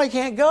 and now I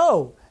can't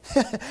go.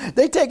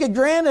 They take it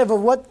granted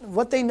of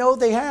what they know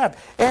they have.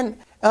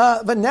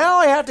 But now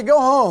I have to go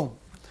home.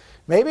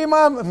 Maybe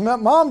my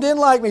mom didn't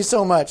like me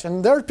so much.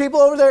 And there's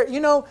people over there,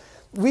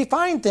 we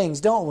find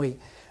things, don't we?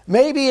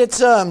 Maybe it's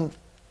some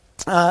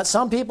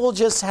people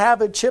just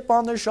have a chip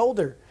on their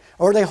shoulder,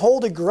 or they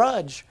hold a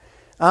grudge.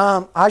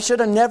 I should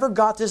have never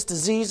got this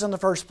disease in the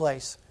first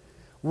place.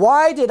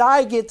 Why did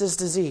I get this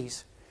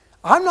disease?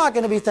 I'm not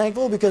going to be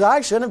thankful because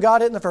I shouldn't have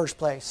got it in the first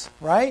place,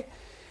 right?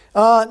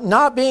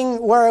 Not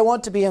being where I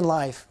want to be in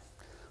life.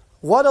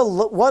 What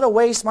a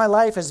waste my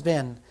life has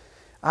been.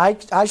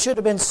 I should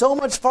have been so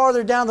much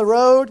farther down the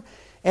road,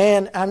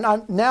 and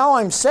now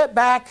I'm set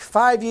back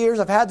 5 years.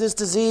 I've had this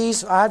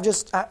disease.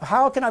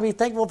 How can I be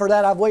thankful for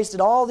that? I've wasted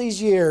all these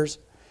years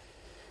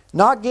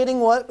not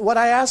getting what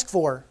I asked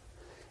for.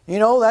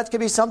 That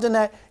could be something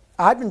that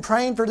I've been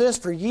praying for this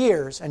for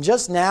years, and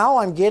just now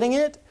I'm getting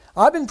it.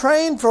 I've been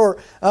praying for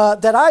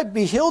that I'd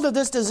be healed of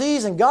this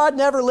disease, and God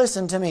never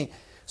listened to me.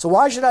 So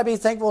why should I be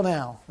thankful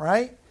now,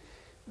 right?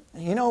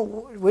 We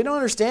don't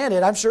understand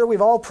it. I'm sure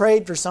we've all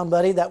prayed for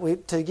somebody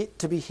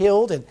to be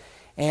healed,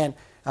 and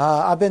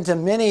I've been to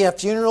many a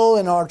funeral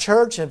in our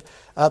church of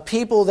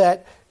people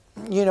that,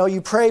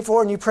 you pray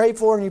for and you pray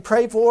for and you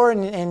pray for,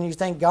 and you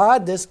think,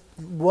 God,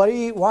 why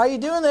are you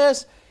doing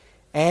this?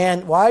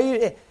 And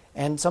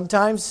and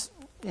sometimes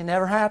it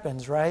never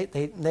happens, right?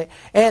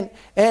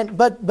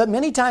 But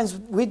many times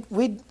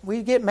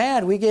we get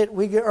mad, we get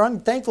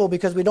unthankful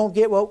because we don't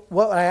get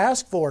what I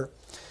ask for.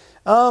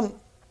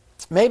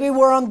 Maybe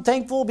we're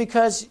unthankful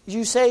because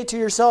you say to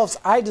yourselves,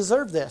 I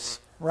deserve this,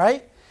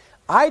 right?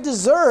 I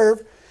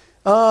deserve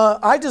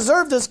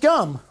this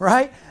gum,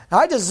 right?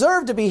 I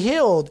deserve to be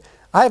healed.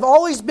 I've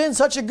always been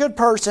such a good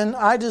person.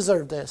 I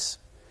deserve this.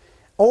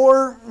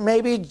 Or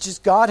maybe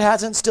just God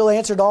hasn't still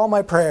answered all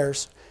my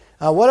prayers.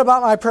 What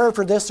about my prayer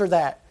for this or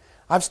that?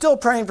 I'm still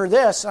praying for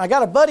this. I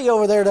got a buddy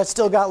over there that's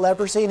still got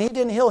leprosy and he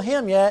didn't heal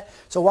him yet.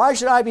 So why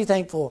should I be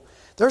thankful?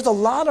 There's a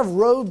lot of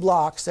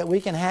roadblocks that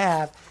we can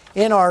have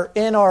in our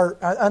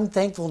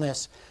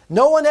unthankfulness.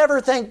 No one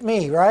ever thanked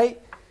me,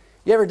 right?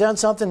 You ever done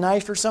something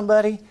nice for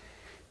somebody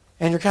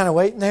and you're kind of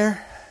waiting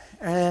there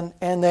and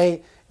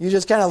you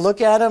just kind of look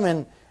at them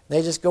and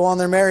they just go on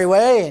their merry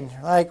way and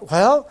you're like,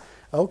 well,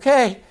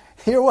 okay,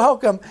 you're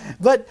welcome.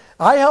 But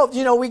I helped,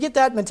 we get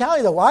that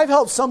mentality though. I've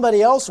helped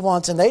somebody else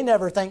once and they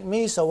never thanked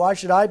me, so why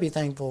should I be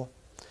thankful?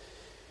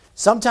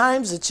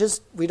 Sometimes it's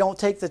just we don't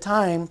take the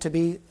time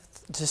to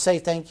say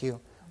thank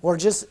you. We're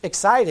just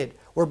excited.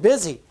 We're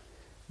busy.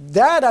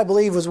 That, I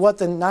believe, was what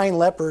the 9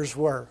 lepers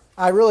were.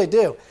 I really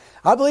do.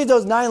 I believe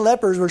those 9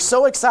 lepers were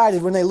so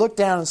excited when they looked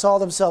down and saw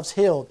themselves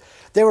healed.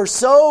 They were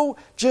so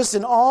just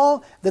in awe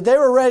that they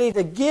were ready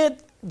to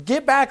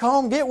get back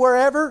home, get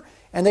wherever,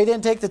 and they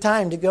didn't take the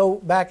time to go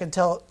back and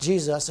tell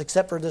Jesus,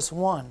 except for this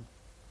one.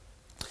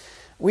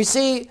 We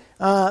see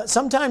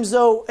sometimes,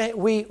 though,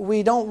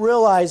 we don't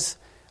realize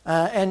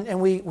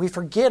and we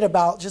forget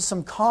about just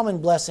some common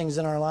blessings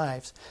in our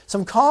lives.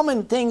 Some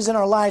common things in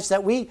our lives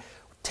that we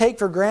take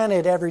for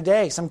granted every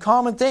day. Some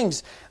common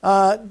things.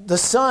 The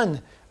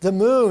sun, the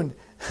moon,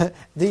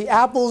 the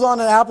apples on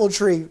an apple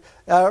tree,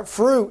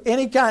 fruit,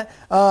 any kind,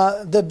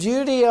 the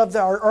beauty of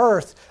our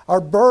earth,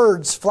 our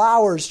birds,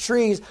 flowers,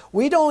 trees.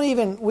 We don't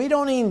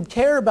even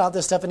care about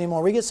this stuff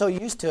anymore. We get so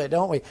used to it,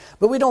 don't we?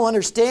 But we don't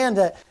understand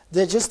that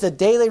just the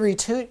daily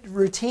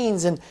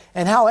routines and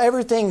how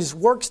everything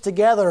works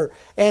together.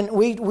 And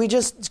we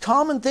just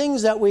common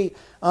things that we're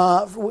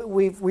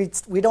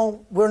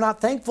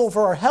not thankful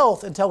for our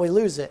health until we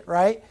lose it,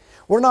 right?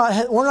 We're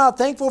not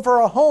thankful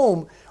for our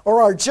home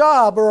or our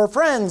job or our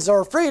friends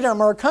or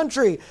freedom or our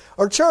country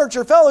or church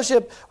or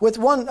fellowship with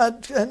one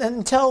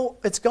until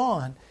it's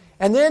gone.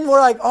 And then we're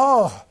like,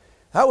 oh,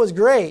 that was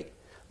great.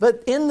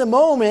 But in the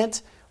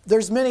moment,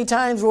 there's many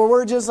times where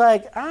we're just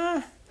like,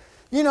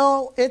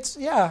 that's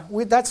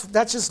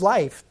just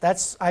life.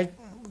 I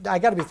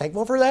got to be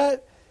thankful for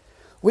that.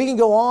 We can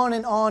go on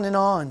and on and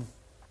on.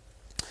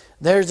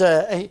 There's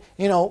one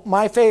of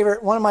my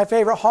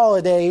favorite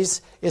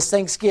holidays is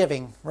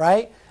Thanksgiving,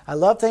 right? I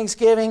love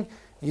Thanksgiving.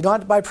 You don't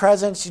have to buy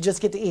presents, you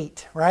just get to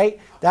eat, right?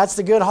 That's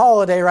the good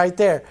holiday right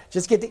there.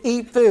 Just get to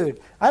eat food.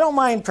 I don't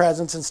mind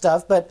presents and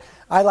stuff, but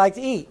I like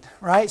to eat,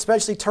 right?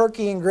 Especially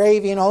turkey and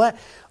gravy and all that.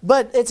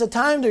 But it's a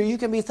time where you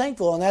can be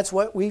thankful, and that's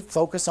what we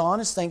focus on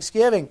is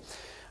Thanksgiving.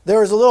 There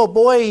was a little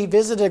boy, he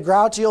visited a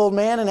grouchy old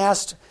man and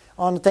asked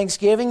on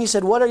Thanksgiving, he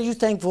said, "What are you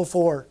thankful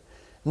for?"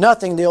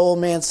 "Nothing," the old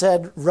man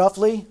said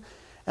roughly.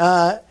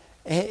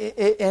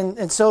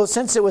 And so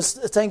since it was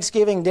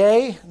Thanksgiving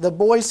Day, the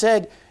boy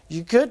said,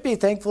 "You could be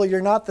thankful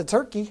you're not the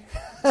turkey."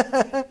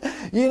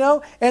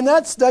 And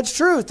that's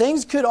true.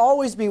 Things could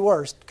always be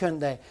worse, couldn't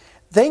they?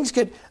 Things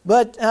could,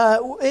 but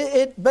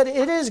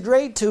it is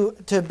great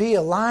to be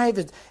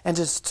alive and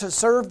to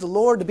serve the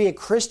Lord, to be a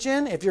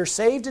Christian. If you're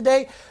saved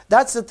today,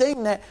 that's the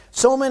thing that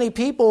so many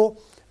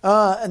people,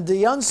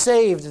 the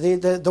unsaved,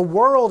 the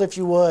world, if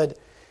you would,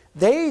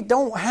 they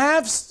don't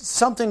have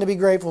something to be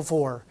grateful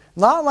for.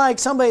 Not like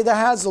somebody that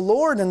has the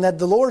Lord and that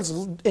the Lord's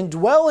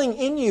indwelling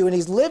in you and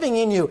He's living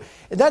in you.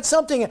 That's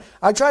something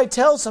I try to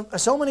tell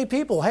so many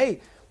people, hey,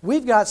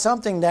 we've got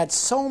something that's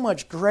so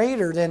much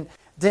greater than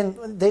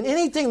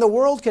anything the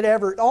world could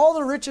ever, all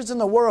the riches in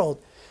the world.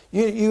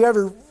 You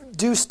ever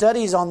do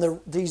studies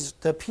on these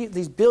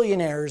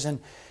billionaires and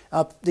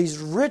these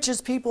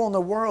richest people in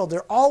the world,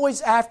 they're always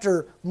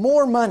after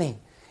more money.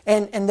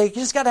 And they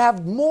just got to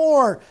have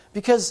more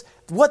because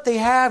what they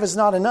have is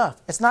not enough.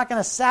 It's not going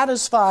to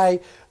satisfy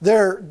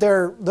their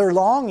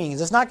longings.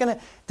 It's not going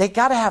to. They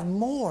got to have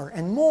more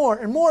and more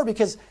and more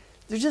because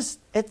they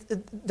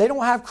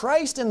don't have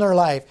Christ in their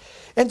life.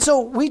 And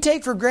so we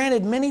take for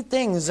granted many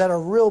things that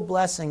are real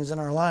blessings in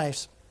our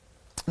lives.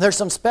 There's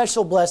some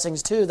special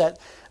blessings too that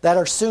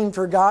are soon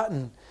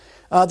forgotten.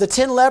 The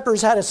 10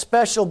 lepers had a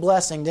special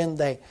blessing, didn't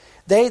they?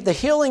 The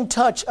healing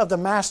touch of the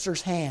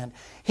Master's hand.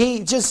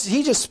 He just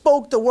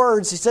spoke the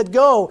words. He said,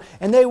 "Go,"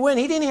 and they went.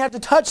 He didn't even have to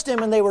touch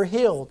them, and they were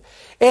healed.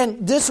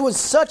 And this was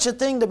such a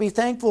thing to be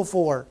thankful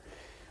for.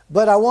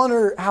 But I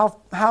wonder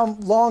how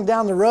long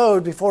down the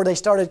road before they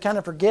started kind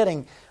of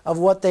forgetting of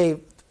what they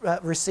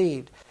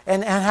received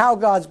and how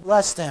God's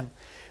blessed them.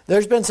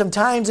 There's been some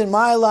times in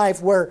my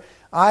life where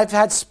I've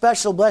had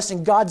special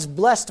blessing. God's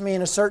blessed me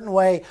in a certain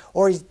way,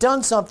 or He's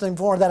done something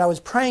for me that I was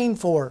praying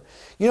for.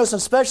 You know, some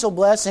special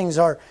blessings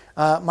are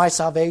my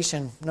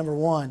salvation, number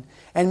one.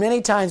 And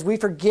many times we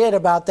forget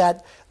about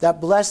that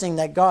blessing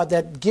that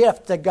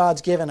gift that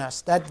God's given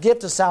us, that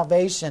gift of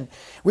salvation.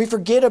 We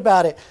forget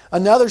about it.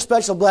 Another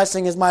special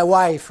blessing is my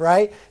wife,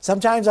 right?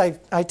 Sometimes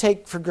I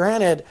take for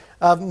granted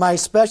my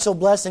special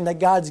blessing that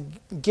God's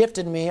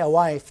gifted me, a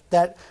wife.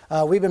 That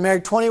we've been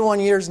married 21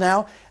 years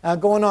now,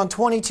 going on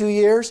 22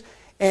 years,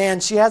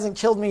 and she hasn't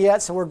killed me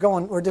yet, so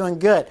we're doing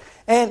good.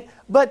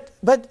 But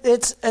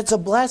it's a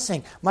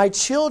blessing. My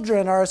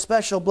children are a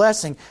special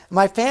blessing.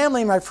 My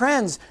family, my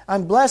friends,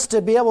 I'm blessed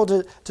to be able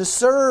to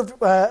serve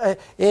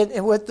in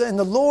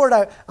the Lord.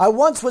 I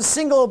once was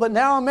single, but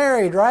now I'm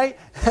married, right?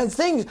 And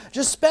things,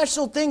 just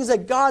special things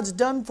that God's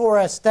done for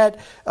us that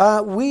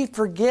we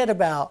forget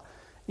about.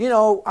 You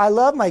know, I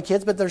love my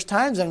kids, but there's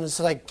times I'm just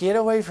like, get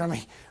away from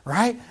me,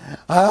 right?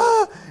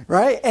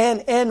 Right?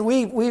 And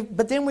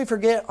but then we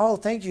forget, oh,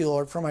 thank you,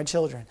 Lord, for my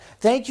children.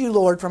 Thank you,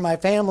 Lord, for my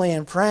family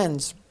and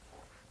friends.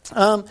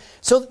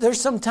 So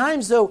there's some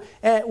times, though,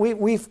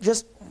 we've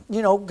just,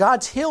 you know,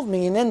 God's healed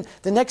me. And then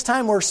the next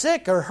time we're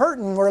sick or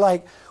hurting, we're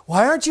like,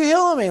 why aren't you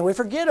healing me? We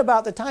forget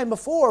about the time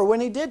before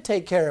when He did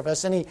take care of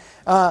us. And He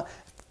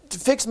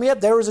fixed me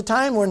up. There was a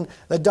time when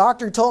the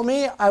doctor told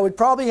me I would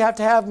probably have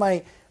to have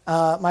my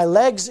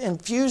legs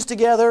infused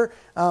together,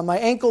 my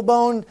ankle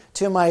bone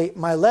to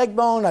my leg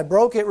bone. I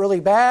broke it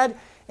really bad.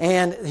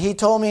 And he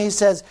told me, he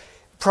says,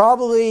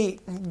 probably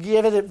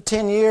give it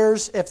 10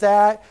 years, if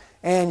that.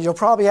 And you'll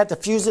probably have to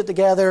fuse it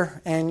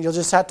together, and you'll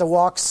just have to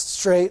walk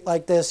straight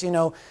like this, you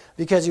know,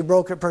 because you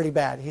broke it pretty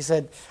bad. He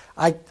said,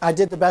 I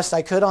did the best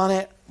I could on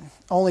it.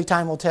 Only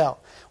time will tell.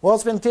 Well,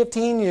 it's been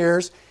 15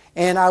 years,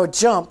 and I would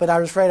jump, but I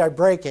was afraid I'd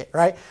break it,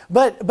 right?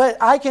 But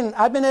I've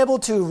been able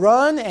to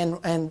run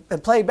and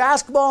play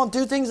basketball and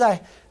do things.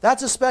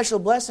 That's a special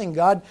blessing.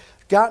 God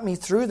got me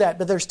through that.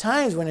 But there's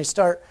times when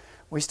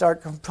we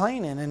start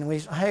complaining, and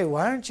hey,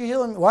 why aren't you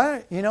healing?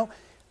 Why, you know?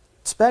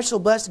 Special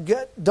blessing.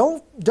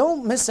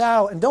 Don't miss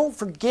out, and don't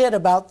forget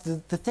about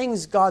the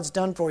things God's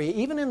done for you,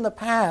 even in the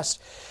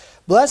past.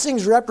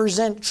 Blessings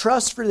represent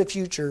trust for the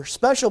future.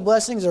 Special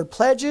blessings are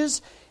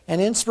pledges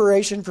and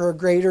inspiration for a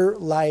greater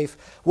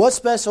life. What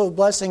special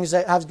blessings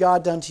has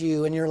God done to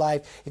you in your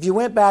life? If you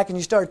went back and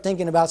you started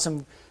thinking about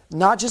some,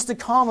 not just the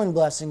common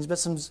blessings, but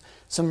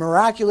some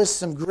miraculous,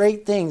 some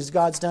great things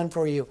God's done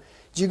for you.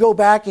 Do you go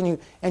back and you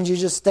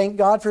just thank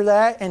God for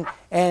that and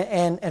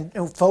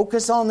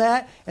focus on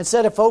that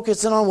instead of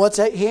focusing on what's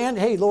at hand?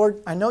 Hey, Lord,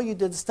 I know you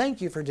did this.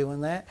 Thank you for doing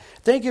that.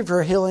 Thank you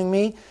for healing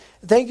me.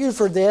 Thank you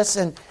for this,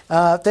 and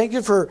thank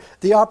you for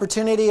the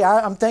opportunity.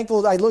 I'm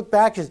thankful. I look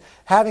back as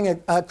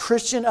having a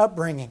Christian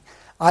upbringing.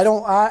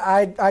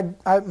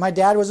 My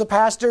dad was a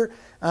pastor,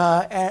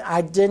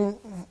 and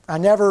I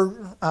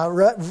never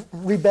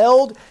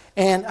rebelled,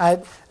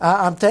 and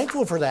I'm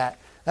thankful for that.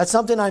 That's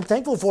something I'm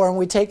thankful for, and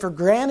we take for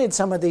granted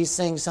some of these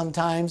things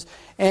sometimes,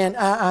 and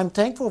I'm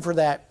thankful for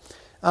that.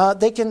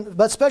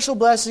 But special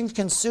blessings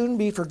can soon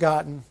be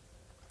forgotten.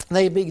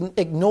 They be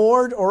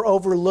ignored or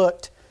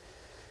overlooked.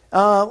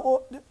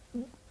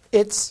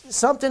 It's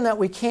something that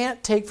we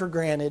can't take for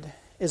granted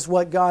is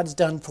what God's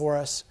done for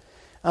us.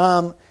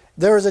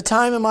 There was a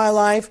time in my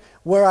life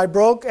where I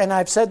broke, and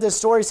I've said this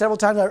story several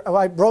times,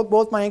 I broke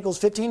both my ankles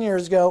 15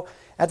 years ago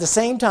at the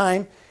same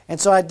time, and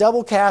so I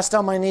double cast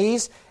on my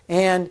knees,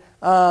 and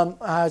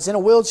I was in a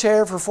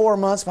wheelchair for 4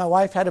 months. My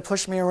wife had to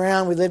push me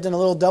around. We lived in a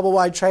little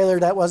double-wide trailer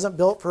that wasn't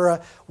built for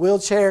a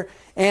wheelchair.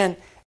 And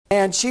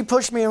she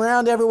pushed me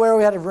around everywhere.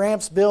 We had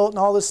ramps built and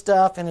all this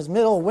stuff. And it was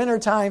middle of winter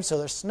time, so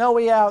there's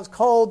snowy out. It's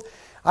cold.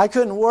 I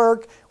couldn't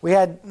work. We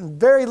had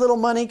very little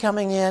money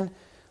coming in.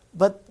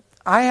 But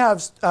I have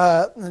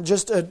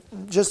just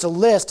a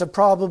list of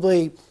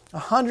probably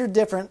 100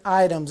 different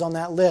items on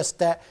that list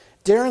that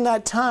during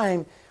that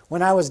time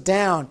when I was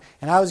down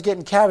and I was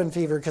getting cabin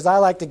fever, because I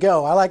like to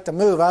go, I like to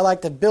move, I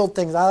like to build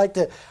things, I like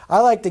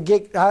to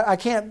get, I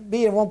can't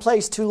be in one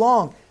place too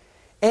long.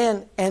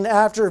 And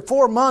after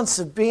 4 months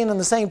of being in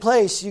the same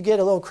place, you get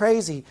a little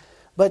crazy.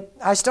 But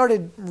I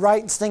started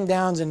writing things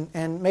down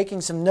and making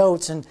some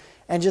notes and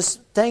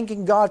just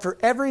thanking God for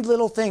every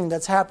little thing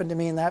that's happened to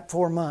me in that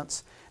 4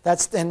 months.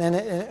 And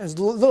it was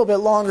a little bit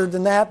longer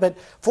than that, but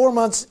 4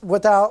 months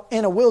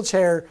in a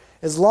wheelchair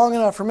is long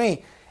enough for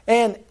me.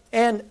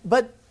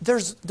 But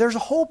there's a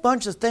whole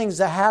bunch of things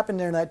that happened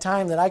during that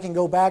time that I can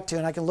go back to,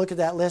 and I can look at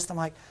that list. I'm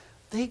like,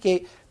 they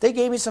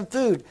gave me some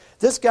food.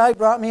 This guy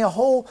brought me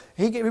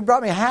he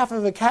brought me half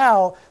of a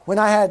cow when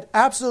I had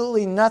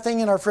absolutely nothing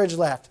in our fridge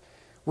left.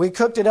 We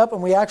cooked it up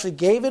and we actually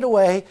gave it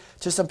away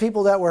to some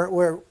people that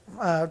were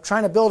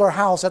trying to build our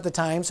house at the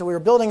time. So we were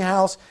building a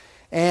house,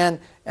 and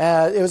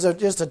it was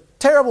just a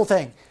terrible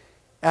thing.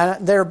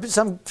 And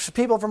some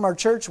people from our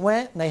church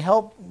went and they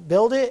helped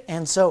build it.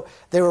 And so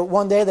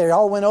one day they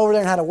all went over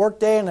there and had a work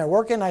day, and they're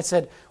working. And I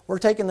said, we're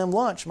taking them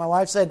lunch. My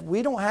wife said,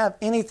 we don't have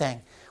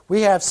anything.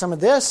 We have some of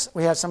this,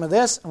 we have some of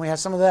this, and we have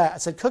some of that. I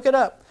said, cook it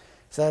up.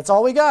 So that's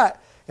all we got.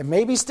 and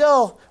maybe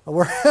still,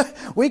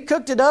 we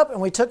cooked it up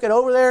and we took it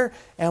over there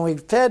and we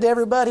fed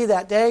everybody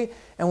that day.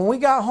 And when we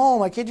got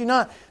home, I kid you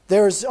not,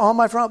 there's on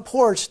my front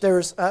porch,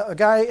 there's a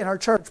guy in our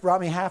church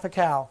brought me half a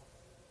cow.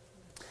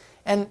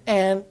 And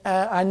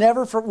I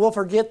never will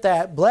forget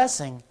that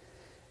blessing.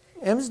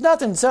 It was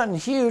something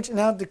huge.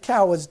 Now the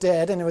cow was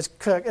dead and it was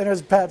cooked and it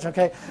was patched.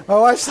 Okay, my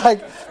wife's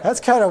like,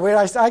 that's kind of weird.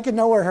 I could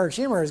know where her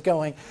humor is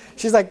going.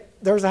 She's like,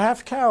 there was a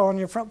half cow on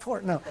your front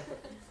porch. No,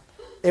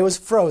 it was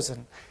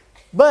frozen,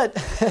 but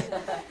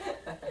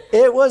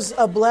it was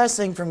a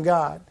blessing from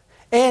God.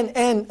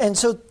 And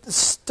so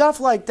stuff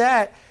like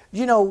that,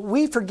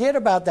 we forget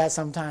about that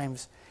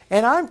sometimes.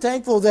 And I'm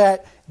thankful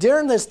that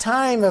during this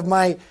time of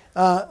my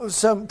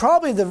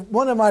probably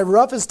one of my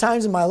roughest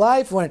times in my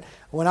life when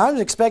I'm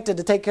expected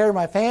to take care of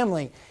my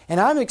family and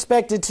I'm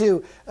expected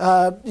to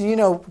I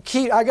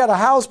got a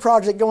house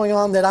project going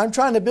on that I'm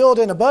trying to build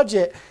in a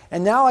budget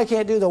and now I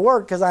can't do the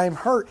work because I'm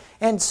hurt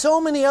and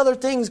so many other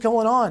things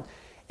going on.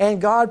 And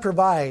God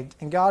provided,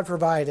 and God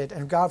provided,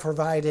 and God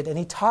provided, and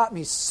He taught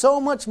me so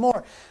much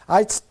more.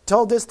 I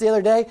told this the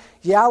other day,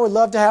 I would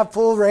love to have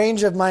full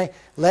range of my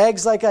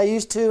legs like I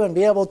used to and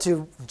be able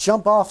to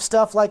jump off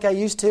stuff like I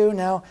used to.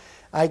 Now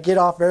I get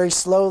off very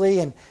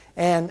slowly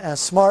and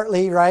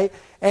smartly, right?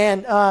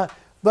 And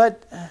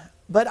but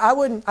I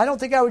don't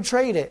think I would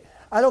trade it.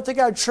 I don't think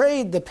I would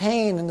trade the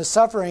pain and the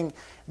suffering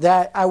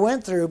that I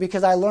went through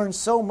because I learned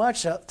so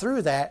much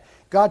through that.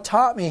 God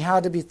taught me how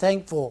to be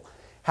thankful,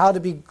 how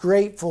to be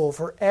grateful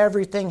for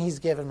everything He's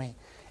given me.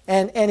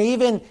 And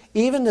even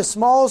the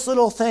smallest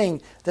little thing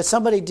that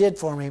somebody did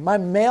for me. My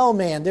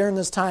mailman during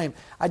this time,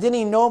 I didn't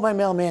even know my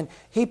mailman.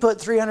 He put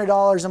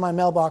 $300 in my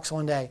mailbox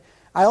one day.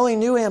 I only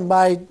knew him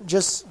by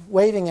just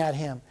waving at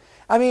him.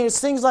 I mean,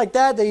 it's things like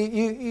that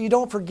you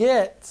don't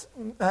forget.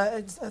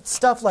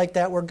 Stuff like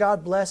that where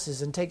God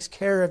blesses and takes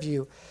care of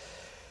you.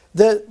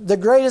 The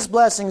greatest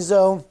blessings,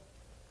 though,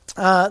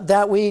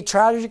 that we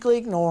tragically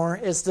ignore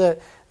is the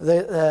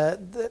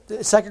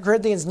 2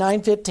 Corinthians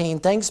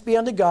 9:15, thanks be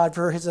unto God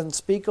for His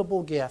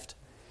unspeakable gift.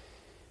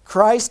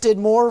 Christ did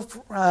more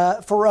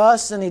for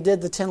us than He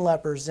did the 10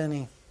 lepers, didn't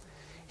He?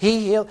 He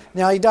healed.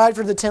 Now, He died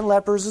for the 10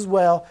 lepers as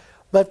well,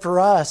 but for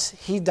us,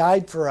 He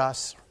died for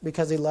us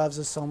because He loves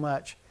us so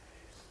much.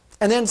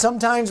 And then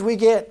sometimes we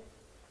get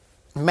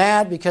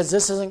mad because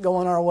this isn't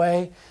going our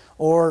way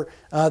or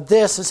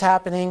this is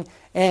happening,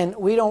 and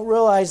we don't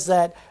realize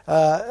that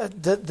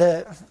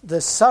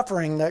the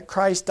suffering that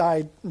Christ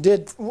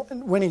did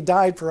when He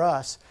died for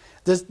us,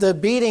 the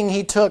beating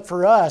He took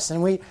for us,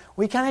 and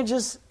we kind of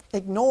just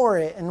ignore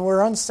it, and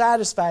we're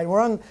unsatisfied,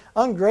 we're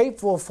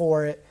ungrateful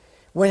for it.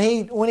 When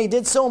he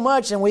did so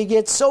much, and we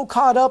get so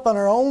caught up on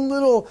our own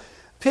little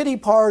pity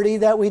party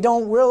that we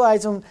don't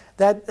realize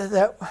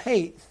that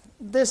hey,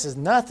 this is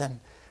nothing.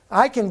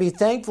 I can be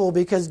thankful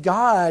because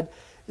God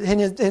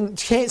and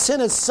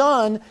sent His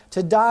Son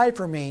to die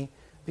for me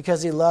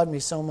because He loved me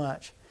so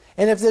much.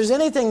 And if there's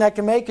anything that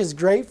can make us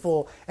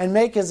grateful and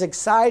make us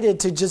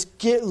excited to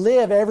just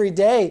live every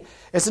day,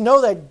 it's to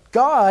know that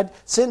God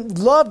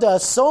loved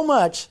us so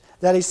much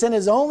that He sent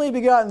His only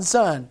begotten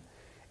Son,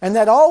 and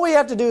that all we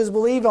have to do is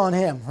believe on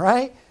Him,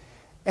 right?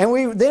 And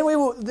we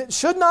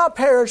should not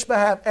perish but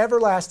have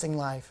everlasting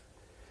life.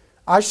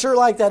 I sure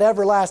like that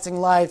everlasting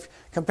life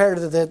compared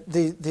to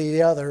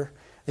the other,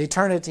 the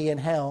eternity in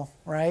hell,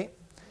 right?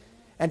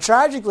 And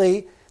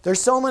tragically,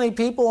 there's so many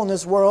people in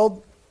this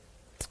world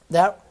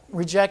that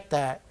reject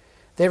that.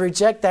 They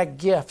reject that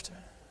gift,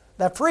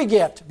 that free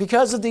gift,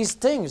 because of these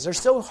things. They're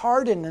so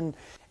hardened.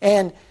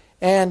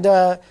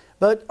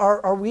 But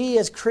are we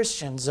as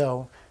Christians,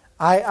 though?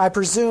 I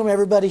presume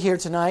everybody here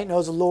tonight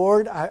knows the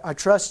Lord. I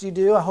trust you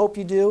do. I hope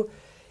you do.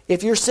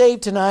 If you're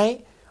saved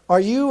tonight, are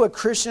you a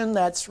Christian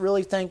that's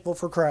really thankful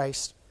for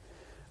Christ?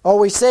 Are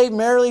we saved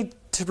merely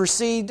to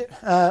proceed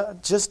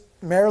just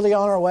merely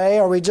on our way?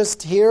 Are we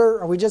just here?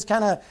 Are we just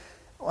kind of,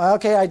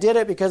 okay, I did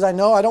it because I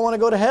know I don't want to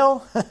go to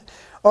hell?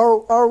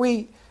 Or are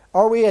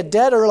we a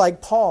debtor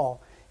like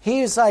Paul?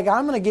 He's like,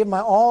 I'm going to give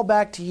my all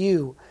back to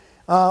you.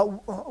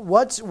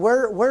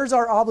 Where's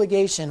our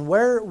obligation?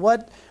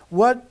 What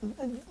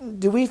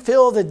do we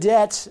feel the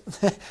debt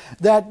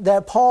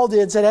that Paul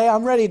did? Said, hey,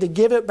 I'm ready to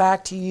give it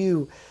back to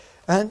you.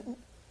 And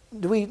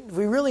do we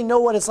really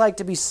know what it's like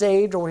to be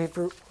saved, or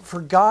we've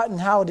forgotten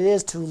how it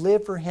is to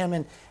live for Him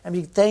and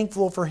be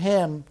thankful for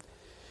Him?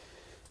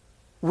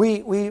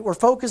 We're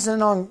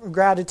focusing on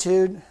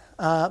gratitude,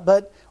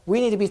 but we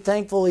need to be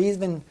thankful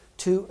even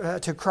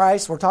to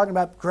Christ. We're talking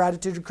about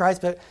gratitude to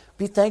Christ, but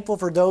be thankful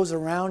for those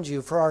around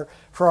you, for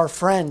our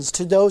friends,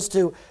 to those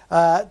to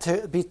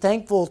be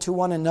thankful to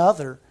one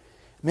another.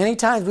 Many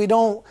times we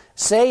don't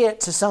say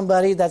it to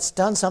somebody that's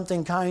done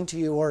something kind to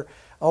you, or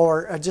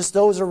just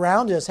those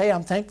around us. Hey,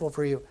 I'm thankful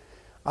for you.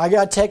 I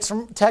got a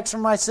text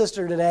from my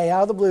sister today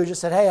out of the blue.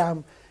 Just said, hey,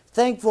 I'm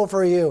thankful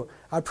for you.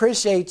 I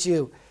appreciate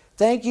you.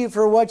 Thank you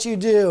for what you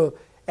do.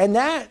 And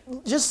that,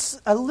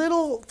 just a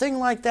little thing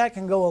like that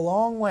can go a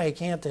long way,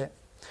 can't it?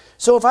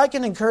 So if I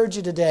can encourage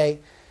you today,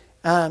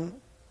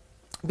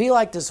 be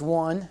like this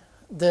one,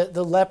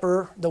 the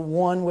leper, the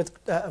one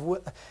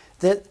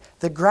that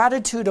the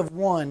gratitude of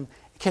one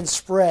can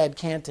spread,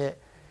 can't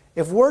it?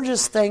 If we're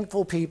just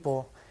thankful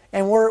people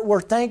and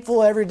we're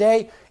thankful every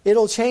day,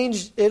 it'll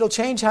change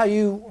how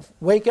you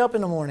wake up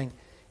in the morning.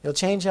 It'll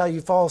change how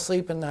you fall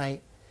asleep at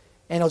night.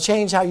 And it'll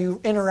change how you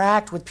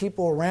interact with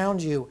people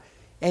around you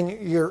and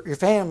your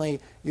family,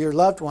 your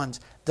loved ones,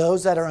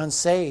 those that are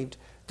unsaved,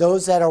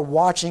 those that are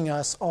watching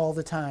us all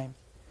the time.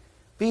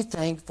 Be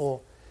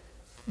thankful.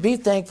 Be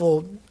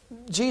thankful.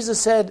 Jesus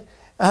said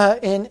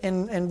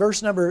in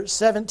verse number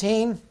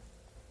 17,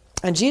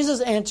 and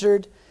Jesus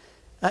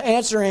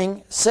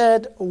answering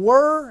said,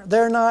 "Were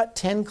there not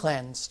 10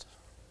 cleansed?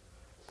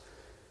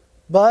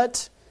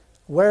 But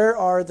where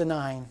are the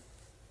 9?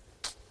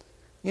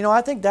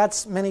 I think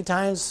that's many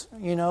times,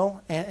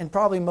 and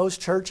probably most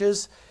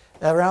churches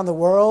around the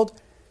world,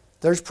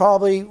 there's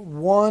probably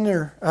one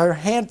or a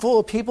handful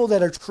of people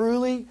that are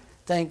truly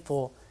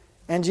thankful.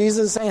 And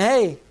Jesus is saying,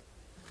 hey,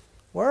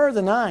 where are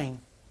the 9?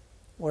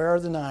 Where are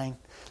the 9?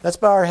 Let's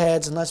bow our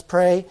heads and let's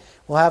pray.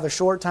 We'll have a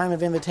short time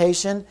of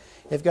invitation.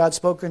 If God's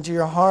spoken to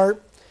your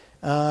heart,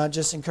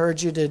 just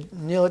encourage you to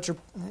kneel at your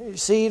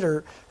seat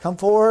or come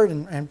forward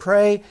and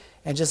pray.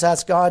 And just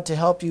ask God to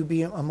help you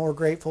be a more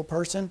grateful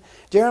person.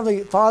 Dear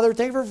Heavenly Father,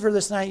 thank you for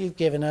this night you've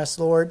given us,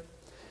 Lord.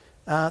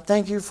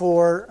 Thank you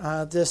for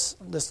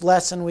this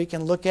lesson we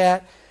can look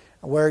at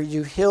where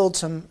you healed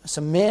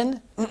some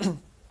men.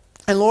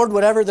 And Lord,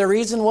 whatever the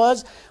reason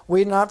was,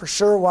 we're not for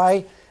sure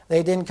why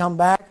they didn't come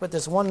back, but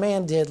this one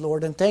man did,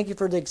 Lord. And thank you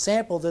for the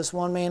example this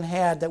one man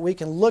had that we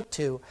can look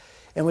to.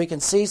 And we can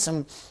see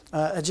some,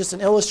 just an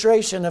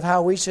illustration of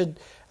how we should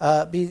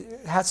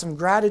have some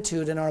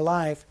gratitude in our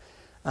life.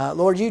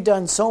 Lord, you've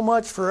done so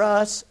much for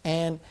us,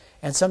 and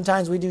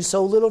sometimes we do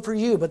so little for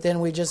you, but then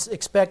we just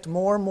expect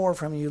more and more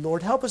from you.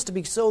 Lord, help us to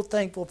be so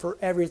thankful for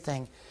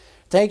everything.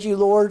 Thank you,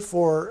 Lord,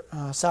 for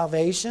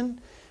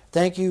salvation.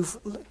 Thank you,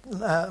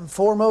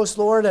 foremost,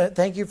 Lord.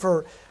 Thank you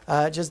for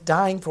just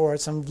dying for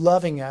us and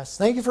loving us.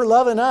 Thank you for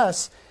loving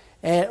us,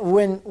 and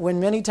when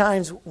many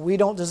times we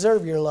don't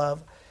deserve your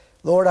love.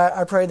 Lord,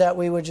 I pray that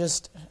we would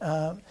just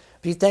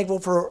be thankful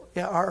for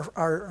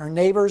our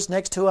neighbors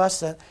next to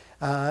us,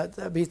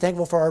 be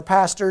thankful for our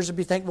pastors,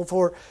 be thankful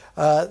for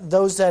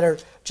those that are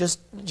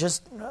just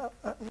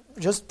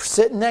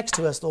sitting next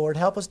to us, Lord.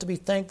 Help us to be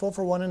thankful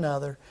for one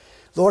another.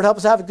 Lord, help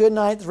us have a good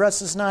night the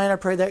rest of this night. I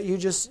pray that you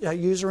just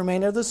use the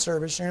remainder of the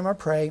service. In your name I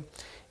pray.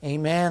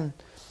 Amen.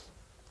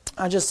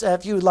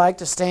 If you would like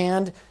to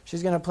stand,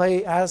 she's going to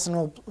play, Addison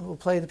will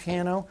play the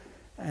piano,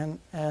 and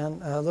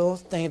a little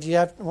thing. If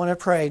you want to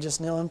pray,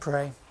 just kneel and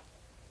pray.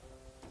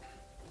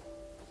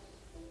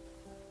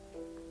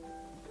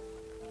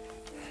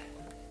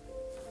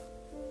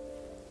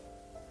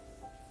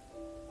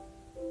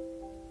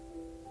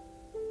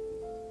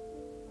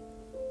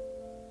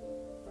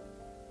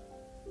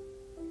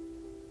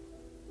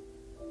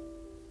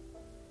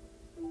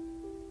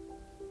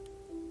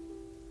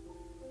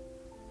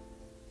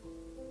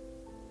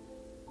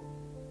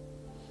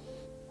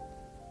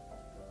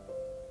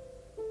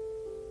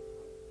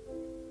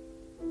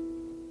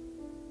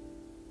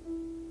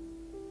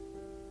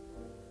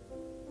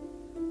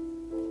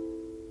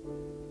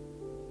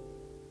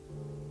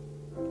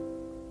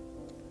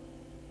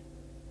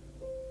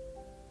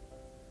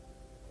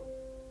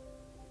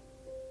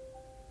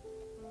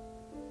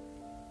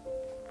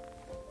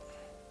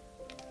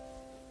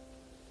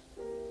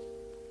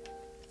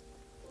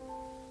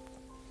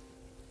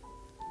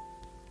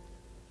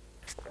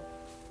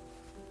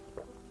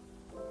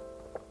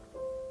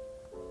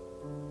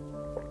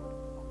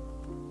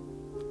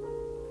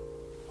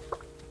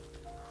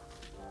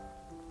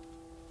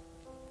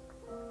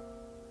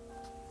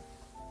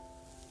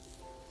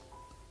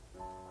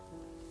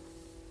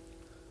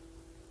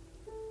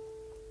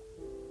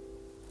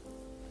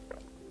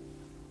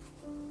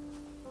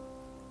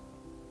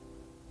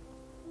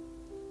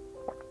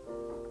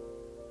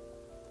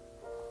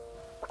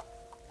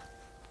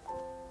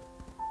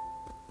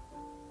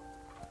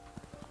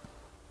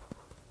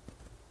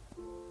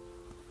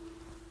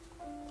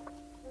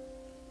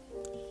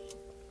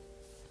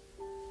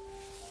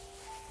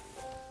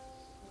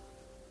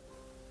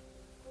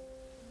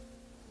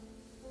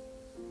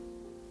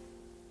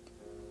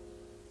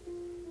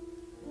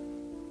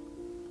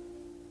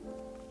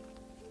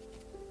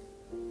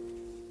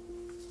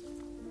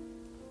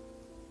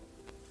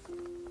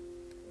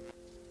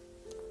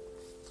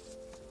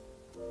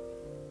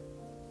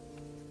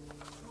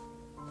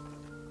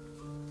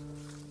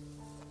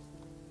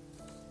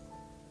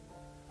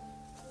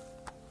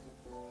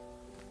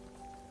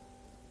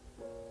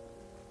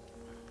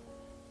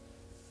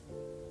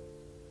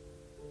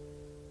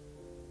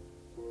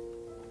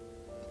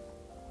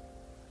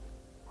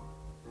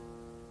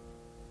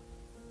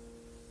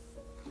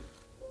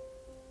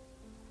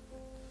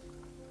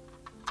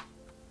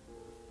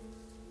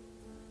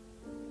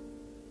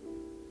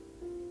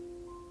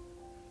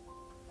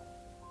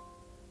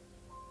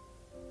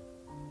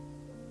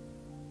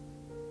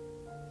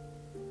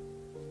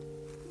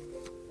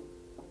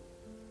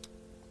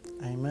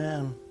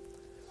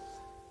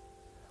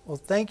 Well,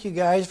 thank you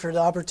guys for the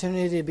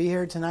opportunity to be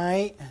here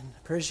tonight.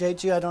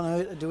 Appreciate you. I don't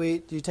know, do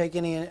you take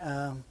any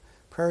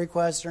prayer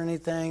requests or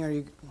anything? Or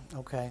you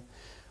okay?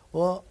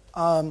 Well,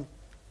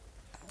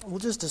 we'll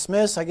just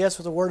dismiss, I guess,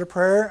 with a word of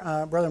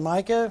prayer. Brother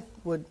Micah,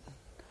 would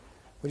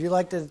you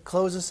like to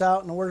close us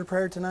out in a word of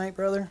prayer tonight,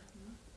 brother?